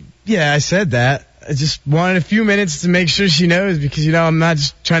mean, yeah, I said that. I just wanted a few minutes to make sure she knows because, you know, I'm not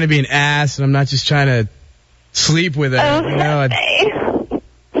just trying to be an ass and I'm not just trying to sleep with her.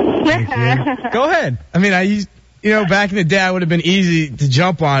 Go ahead. I mean, back in the day I would have been easy to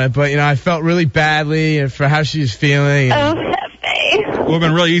jump on it, but, you know, I felt really badly for how she was feeling. And It would have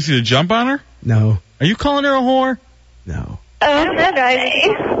been really easy to jump on her? No. Are you calling her a whore? No.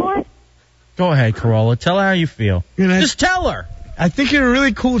 Go ahead, Corolla. Tell her how you feel. Just tell her. I think you're a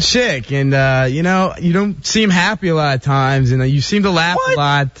really cool chick, and, you know, you don't seem happy a lot of times, and you seem to laugh a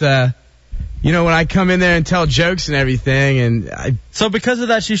lot, you know, when I come in there and tell jokes and everything, and So because of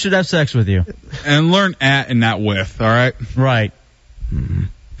that, she should have sex with you. And learn at and not with, all right? Right. Mm-hmm.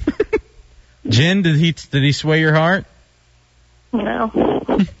 Jen, did he sway your heart? No.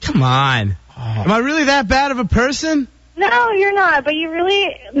 Come on. Am I really that bad of a person? No, you're not, but you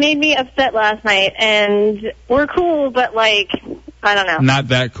really made me upset last night, and we're cool, but, like, I don't know. Not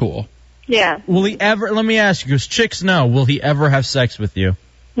that cool. Yeah. Will he ever, let me ask you, because chicks know, will he ever have sex with you?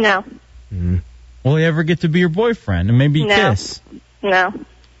 No. Will he ever get to be your boyfriend and maybe kiss? No.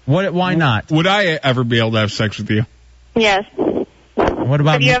 Why not? Would I ever be able to have sex with you? Yes. What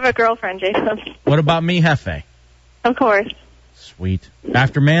about But me? you have a girlfriend, Jacob. What about me, Hefe? Of course. Sweet.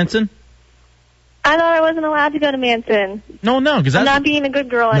 After Manson? I thought I wasn't allowed to go to Manson. No, because I'm not being a good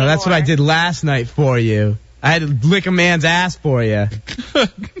girl anymore. No, that's what I did last night for you. I had to lick a man's ass for you.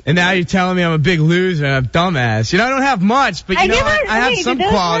 And now you're telling me I'm a big loser and a dumbass. You know, I don't have much, but, you know, I have some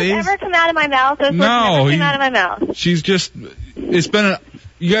qualities. Did those words ever come out of my mouth? Those words never came out of my mouth. She's just,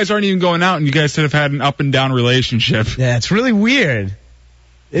 you guys aren't even going out and you guys have had an up and down relationship. Yeah, it's really weird.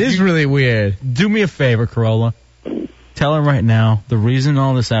 It is really weird. Do me a favor, Corolla. Tell her right now the reason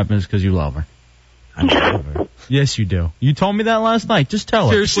all this happened is because you love her. I love her. Yes, you do. You told me that last night. Just tell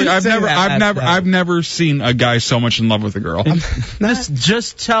her. Seriously, I've never seen a guy so much in love with a girl.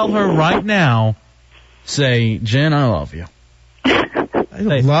 Just tell her right now. Say, Jen, I love you. I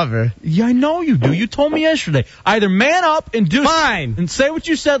don't love her. Yeah, I know you do. You told me yesterday. Either man up and do fine and say what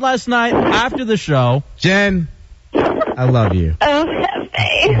you said last night after the show. Jen, I love you.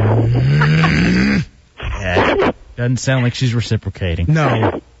 Yeah, doesn't sound like she's reciprocating.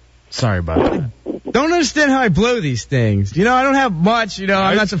 No. Sorry about that. Don't understand how I blow these things. You know, I don't have much. You know,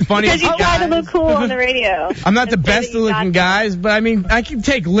 I'm not the funniest Because you try to look cool on the radio. I'm not the best looking guys, but I mean, I can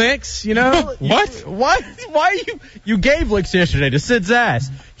take licks, you know? What? Why you gave licks yesterday to Sid's ass?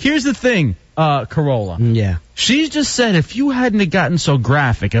 Here's the thing, Corolla. Yeah. She's just said if you hadn't have gotten so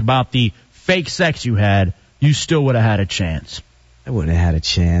graphic about the fake sex you had, you still would have had a chance. I wouldn't have had a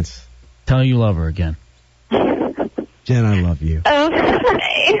chance. Tell her you love her again. Jen, I love you.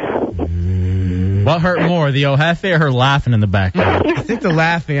 Okay. What hurt more, the Ojefe or her laughing in the background? I think the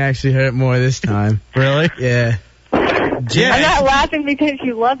laughing actually hurt more this time. Really? Yeah. Jen. I'm not laughing because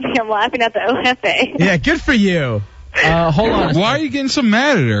you love me. I'm laughing at the Ojefe. Yeah, good for you. Hold on. Why are you getting so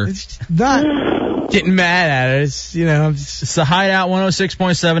mad at her? It's not getting mad at her. It's, you know, It's the Hideout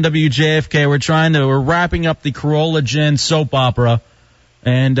 106.7 WJFK. We're wrapping up the Corolla Jen soap opera.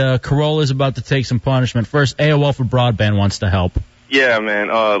 And Corolla's about to take some punishment. First, AOL for Broadband wants to help. Yeah,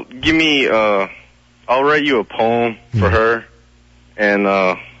 man. Give me. I'll write you a poem for her, and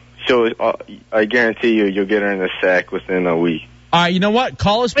I guarantee you'll get her in the sack within a week. All right, you know what?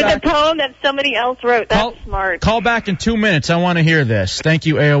 Call us back. With a poem that somebody else wrote. That's smart. Call back in 2 minutes. I want to hear this. Thank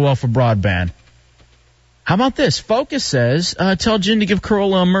you, AOL for Broadband. How about this? Focus says, tell Jen to give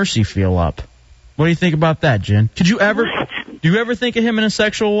Corolla a mercy feel up. What do you think about that, Jen? Do you ever think of him in a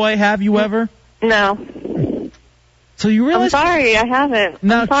sexual way? Have you ever? No. So you really? I'm sorry, I haven't.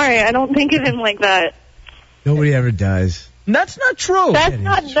 I'm sorry, I don't think of him like that. Nobody ever does. That's not true.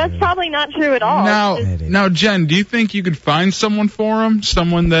 That's probably not true at all. Now, Jen, do you think you could find someone for him?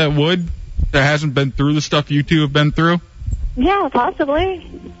 Someone that hasn't been through the stuff you two have been through? Yeah, possibly.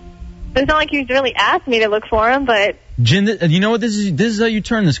 It's not like he's really asked me to look for him, but... Jen, you know what? This is how you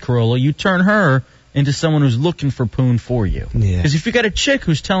turn this, Corolla. You turn her into someone who's looking for poon for you. Yeah. Because if you got a chick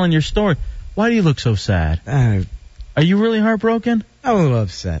who's telling your story, why do you look so sad? Are you really heartbroken? I'm a little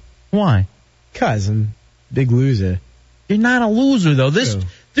upset. Why? 'Cause I'm a big loser. You're not a loser, though.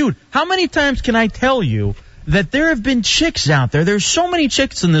 Dude, how many times can I tell you that there have been chicks out there? There's so many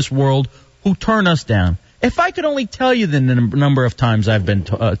chicks in this world who turn us down. If I could only tell you the number of times I've been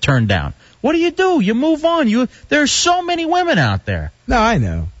turned down. What do? You move on. There's so many women out there. No, I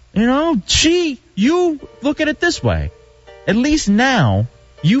know. You know, you look at it this way. At least now,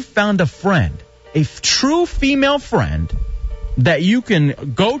 you found a friend, a true female friend that you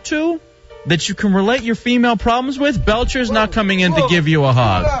can go to, that you can relate your female problems with. Belcher's not coming in to give you a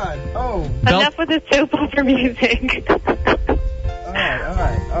hug. Enough with the soap opera music. All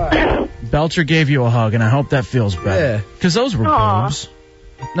right. Belcher gave you a hug, and I hope that feels better. Yeah. Because those were boobs.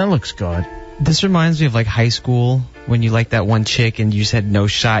 That looks good. This reminds me of like high school when you liked that one chick and you just had no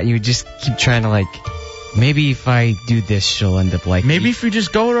shot. You would just keep trying to like, maybe if I do this, she'll end up like Maybe me. if you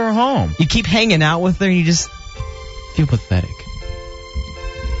just go to her home. You keep hanging out with her and you just feel pathetic.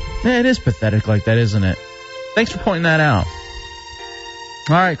 Yeah, it is pathetic like that, isn't it? Thanks for pointing that out.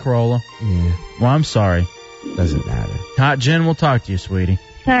 All right, Corolla. Yeah. Well, I'm sorry. Doesn't matter. Hot Jen, we'll talk to you, sweetie.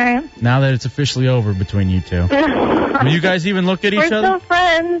 All right. Now that it's officially over between you two. Will you guys even look at each We're other? still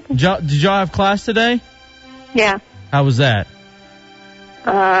friends. Did y'all have class today? Yeah. How was that?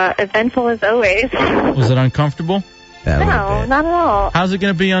 Eventful as always. Was it uncomfortable? No, not at all. How's it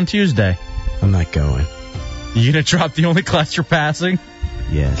going to be on Tuesday? I'm not going. You going to drop the only class you're passing?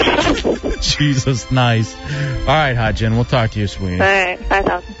 Yes. Jesus, nice. All right, Hot Jen, we'll talk to you, sweetie. All right,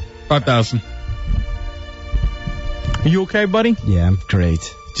 5,000. 5,000. Are you okay, buddy? Yeah, I'm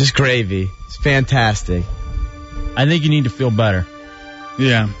great. Just gravy. It's fantastic. I think you need to feel better.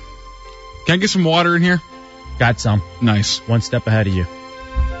 Yeah. Can I get some water in here? Got some. Nice. One step ahead of you.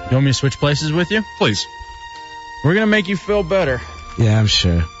 You want me to switch places with you? Please. We're going to make you feel better Yeah, I'm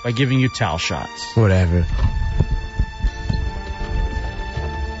sure. by giving you towel shots. Whatever.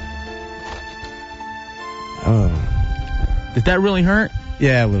 Oh. Did that really hurt?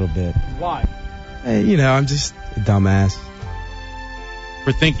 Yeah, a little bit. Why? Hey, you know, I'm just a dumbass.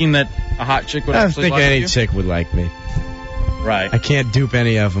 For thinking that a hot chick would I actually think like any you? chick would like me. Right. I can't dupe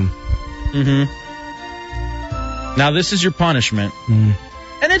any of them. Mm-hmm. Now, this is your punishment. Mm.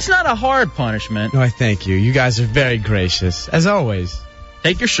 And it's not a hard punishment. No, I thank you. You guys are very gracious, as always.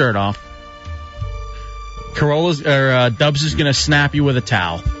 Take your shirt off. Dubs is going to snap you with a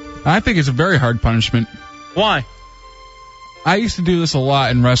towel. I think it's a very hard punishment. Why? I used to do this a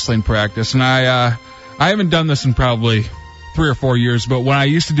lot in wrestling practice, and I haven't done this in probably 3 or 4 years, but when I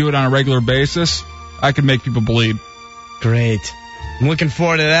used to do it on a regular basis, I could make people bleed. Great. I'm looking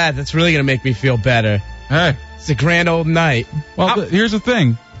forward to that. That's really going to make me feel better. Hey. It's a grand old night. Well, here's the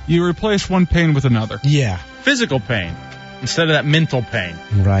thing. You replace one pain with another. Yeah. Physical pain instead of that mental pain.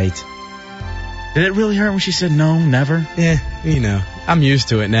 Right. Did it really hurt when she said no, never? Yeah, you know. I'm used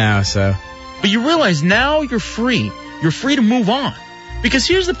to it now, so. But you realize now you're free. You're free to move on. Because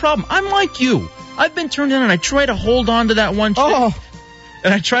here's the problem. I'm like you. I've been turned down, and I try to hold on to that one chick. Oh.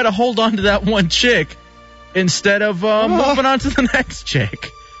 And I try to hold on to that one chick instead of moving on to the next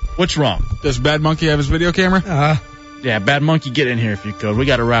chick. What's wrong? Does Bad Monkey have his video camera? Yeah, Bad Monkey, get in here if you could. We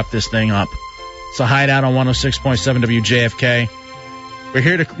got to wrap this thing up. It's a Hideout on 106.7 WJFK. We're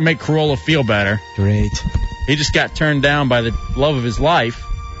here to make Corolla feel better. Great. He just got turned down by the love of his life.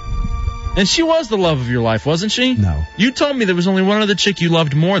 And she was the love of your life, wasn't she? No. You told me there was only one other chick you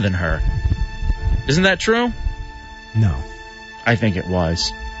loved more than her. Isn't that true? No. I think it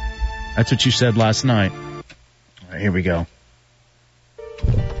was. That's what you said last night. All right, here we go.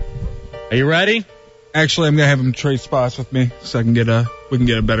 Are you ready? Actually, I'm gonna have him trade spots with me so we can get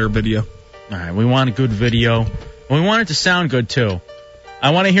a better video. All right, we want a good video. We want it to sound good too.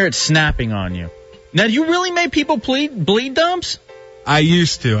 I want to hear it snapping on you. Now, do you really make people bleed dumps? I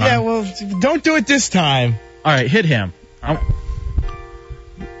used to. Yeah, well, don't do it this time. All right, hit him.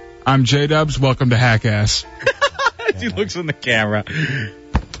 I'm J-Dubs. Welcome to Hackass. He looks in the camera.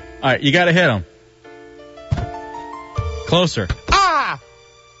 All right, you got to hit him. Closer. Ah!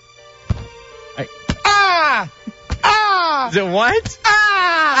 Ah! Ah! Is it what?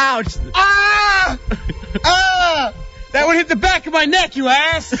 Ah! Ouch. Ah! Ah! That would hit the back of my neck, you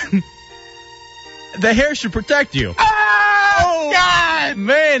ass! The hair should protect you. Oh, God!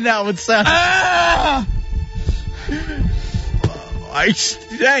 Man, that would sound... Ah!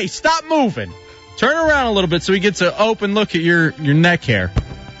 Hey, stop moving. Turn around a little bit so he gets an open look at your neck hair.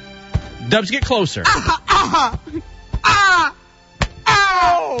 Dubs, get closer. Ah! Ah! Ah! Ah!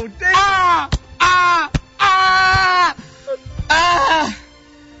 Oh, damn. Ah! Ah! Ah! Ah!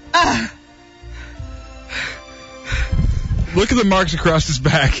 Ah! Look at the marks across his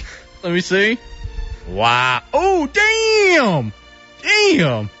back. Let me see. Wow. Oh, damn.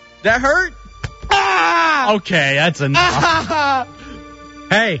 Damn. That hurt? Ah! Okay, that's enough. Ah!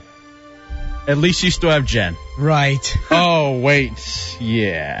 Hey, at least you still have Jen. Right. Oh, wait.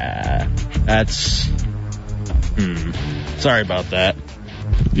 Yeah. That's... Sorry about that.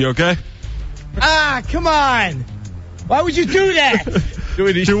 You okay? Ah, come on. Why would you do that?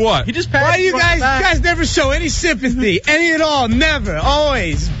 Do what? He just Why do you guys never show any sympathy? Any at all? Never.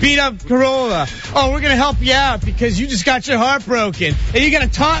 Always. Beat up Corolla. Oh, we're going to help you out because you just got your heart broken. And you're going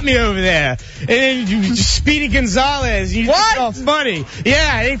to taunt me over there. And then you Speedy Gonzalez. You what? Oh, funny.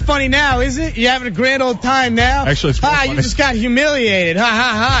 Yeah, it ain't funny now, is it? You're having a grand old time now? Actually, it's more funny. You just got humiliated. Ha,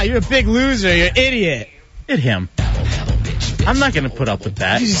 ha, ha. You're a big loser. You're an idiot. Hit him. I'm not going to put up with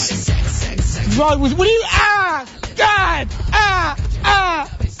that. What are you... Ah! God! Ah! Ah!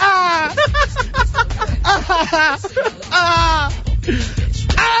 Ah! Ah!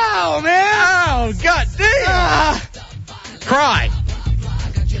 Ow, man! Oh, God damn! Ah! Cry.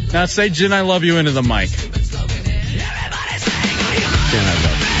 Now say, Jen, I love you into the mic. Jen, I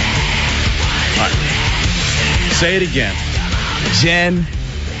love you. All right. Say it again. Jen,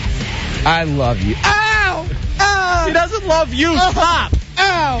 I love you. Ow! Ow! He doesn't love you. Stop.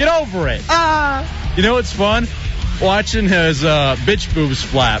 Ow! Get over it. Ah! You know what's fun? Watching his bitch boobs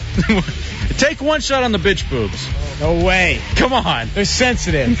flap. Take one shot on the bitch boobs. No way. Come on. They're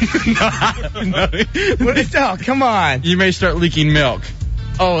sensitive. No. Oh, come on. You may start leaking milk.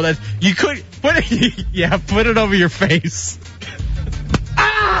 Oh, that's... You could... Put it... Yeah, put it over your face.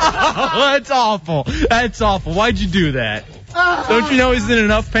 Oh, that's awful. That's awful. Why'd you do that? Don't you know he's in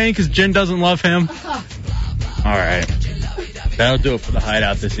enough pain because Jen doesn't love him? All right. That'll do it for the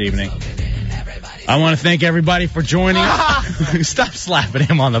Hideout this evening. I want to thank everybody for joining us. Stop slapping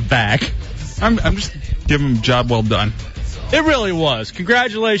him on the back. I'm just giving him a job well done. It really was.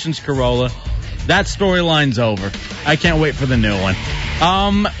 Congratulations, Corolla. That storyline's over. I can't wait for the new one.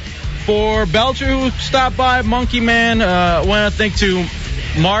 For Belcher, who stopped by, Monkey Man, I want to thank to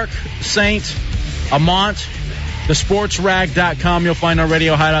Mark, Saint, Amont, thesportsrag.com. You'll find on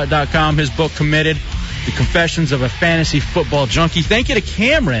radiohideout.com his book, Committed, The Confessions of a Fantasy Football Junkie. Thank you to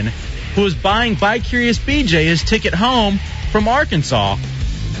Cameron, who is buying Bi-Curious BJ his ticket home from Arkansas.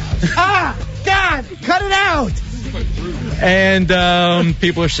 God, cut it out. And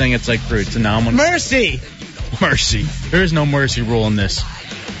people are saying it's like fruits. And now I'm Mercy. There is no mercy rule in this.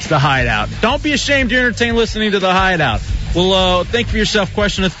 It's the Hideout. Don't be ashamed to entertain listening to the Hideout. Well, think for yourself,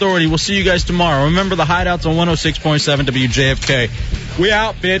 question authority. We'll see you guys tomorrow. Remember, the Hideout's on 106.7 WJFK. We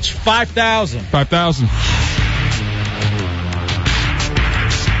out, bitch. 5,000. 5,000.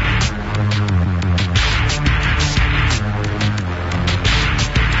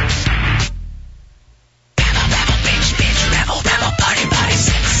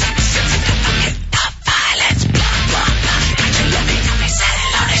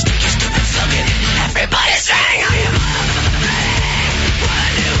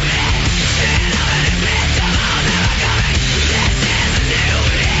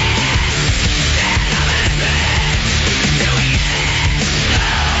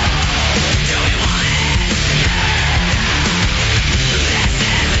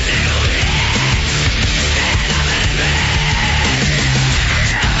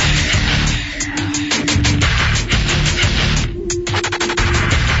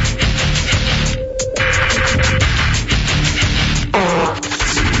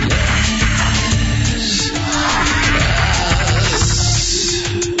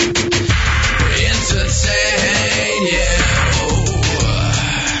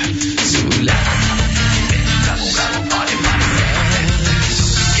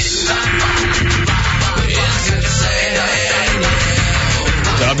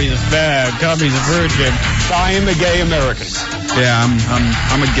 tell me he's a virgin. I am a gay American. Yeah,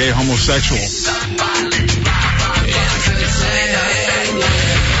 I'm a gay homosexual.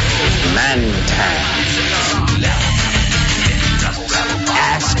 Man-time.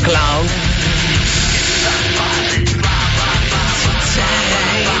 Ass clown.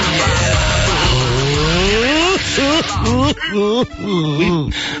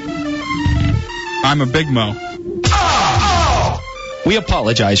 I'm a Big Mo. We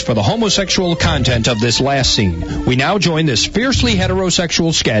apologize for the homosexual content of this last scene. We now join this fiercely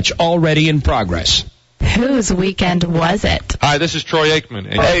heterosexual sketch already in progress. Whose weekend was it? Hi, this is Troy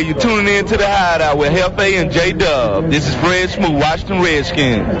Aikman. Hey, you're tuning in to the Hideout with Hefe and J-Dub. This is Fred Smoot, Washington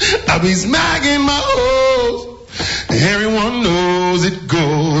Redskins. I be smacking my hoes. Everyone knows it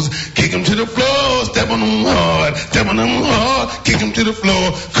goes. Kick 'em to the floor, step on them hard, kick 'em to the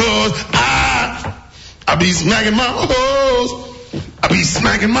floor, 'cause I be smacking my hoes. I be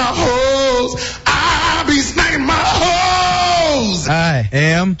smacking my hoes. I be smacking my hoes. I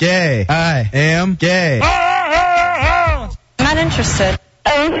am gay. I am gay. Not interested.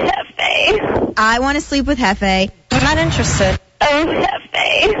 Oh, Hefe. I want to sleep with Hefe. Not interested. Oh,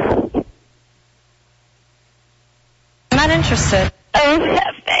 Hefe. Not interested. Oh,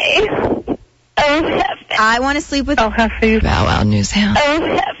 Hefe. Oh, Hefe. I want to sleep with... Oh, Hefe. Bow Wow News Hound. Oh,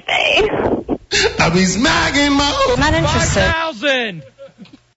 Hefe. I be smacking my hoes. Not interested. 5,000.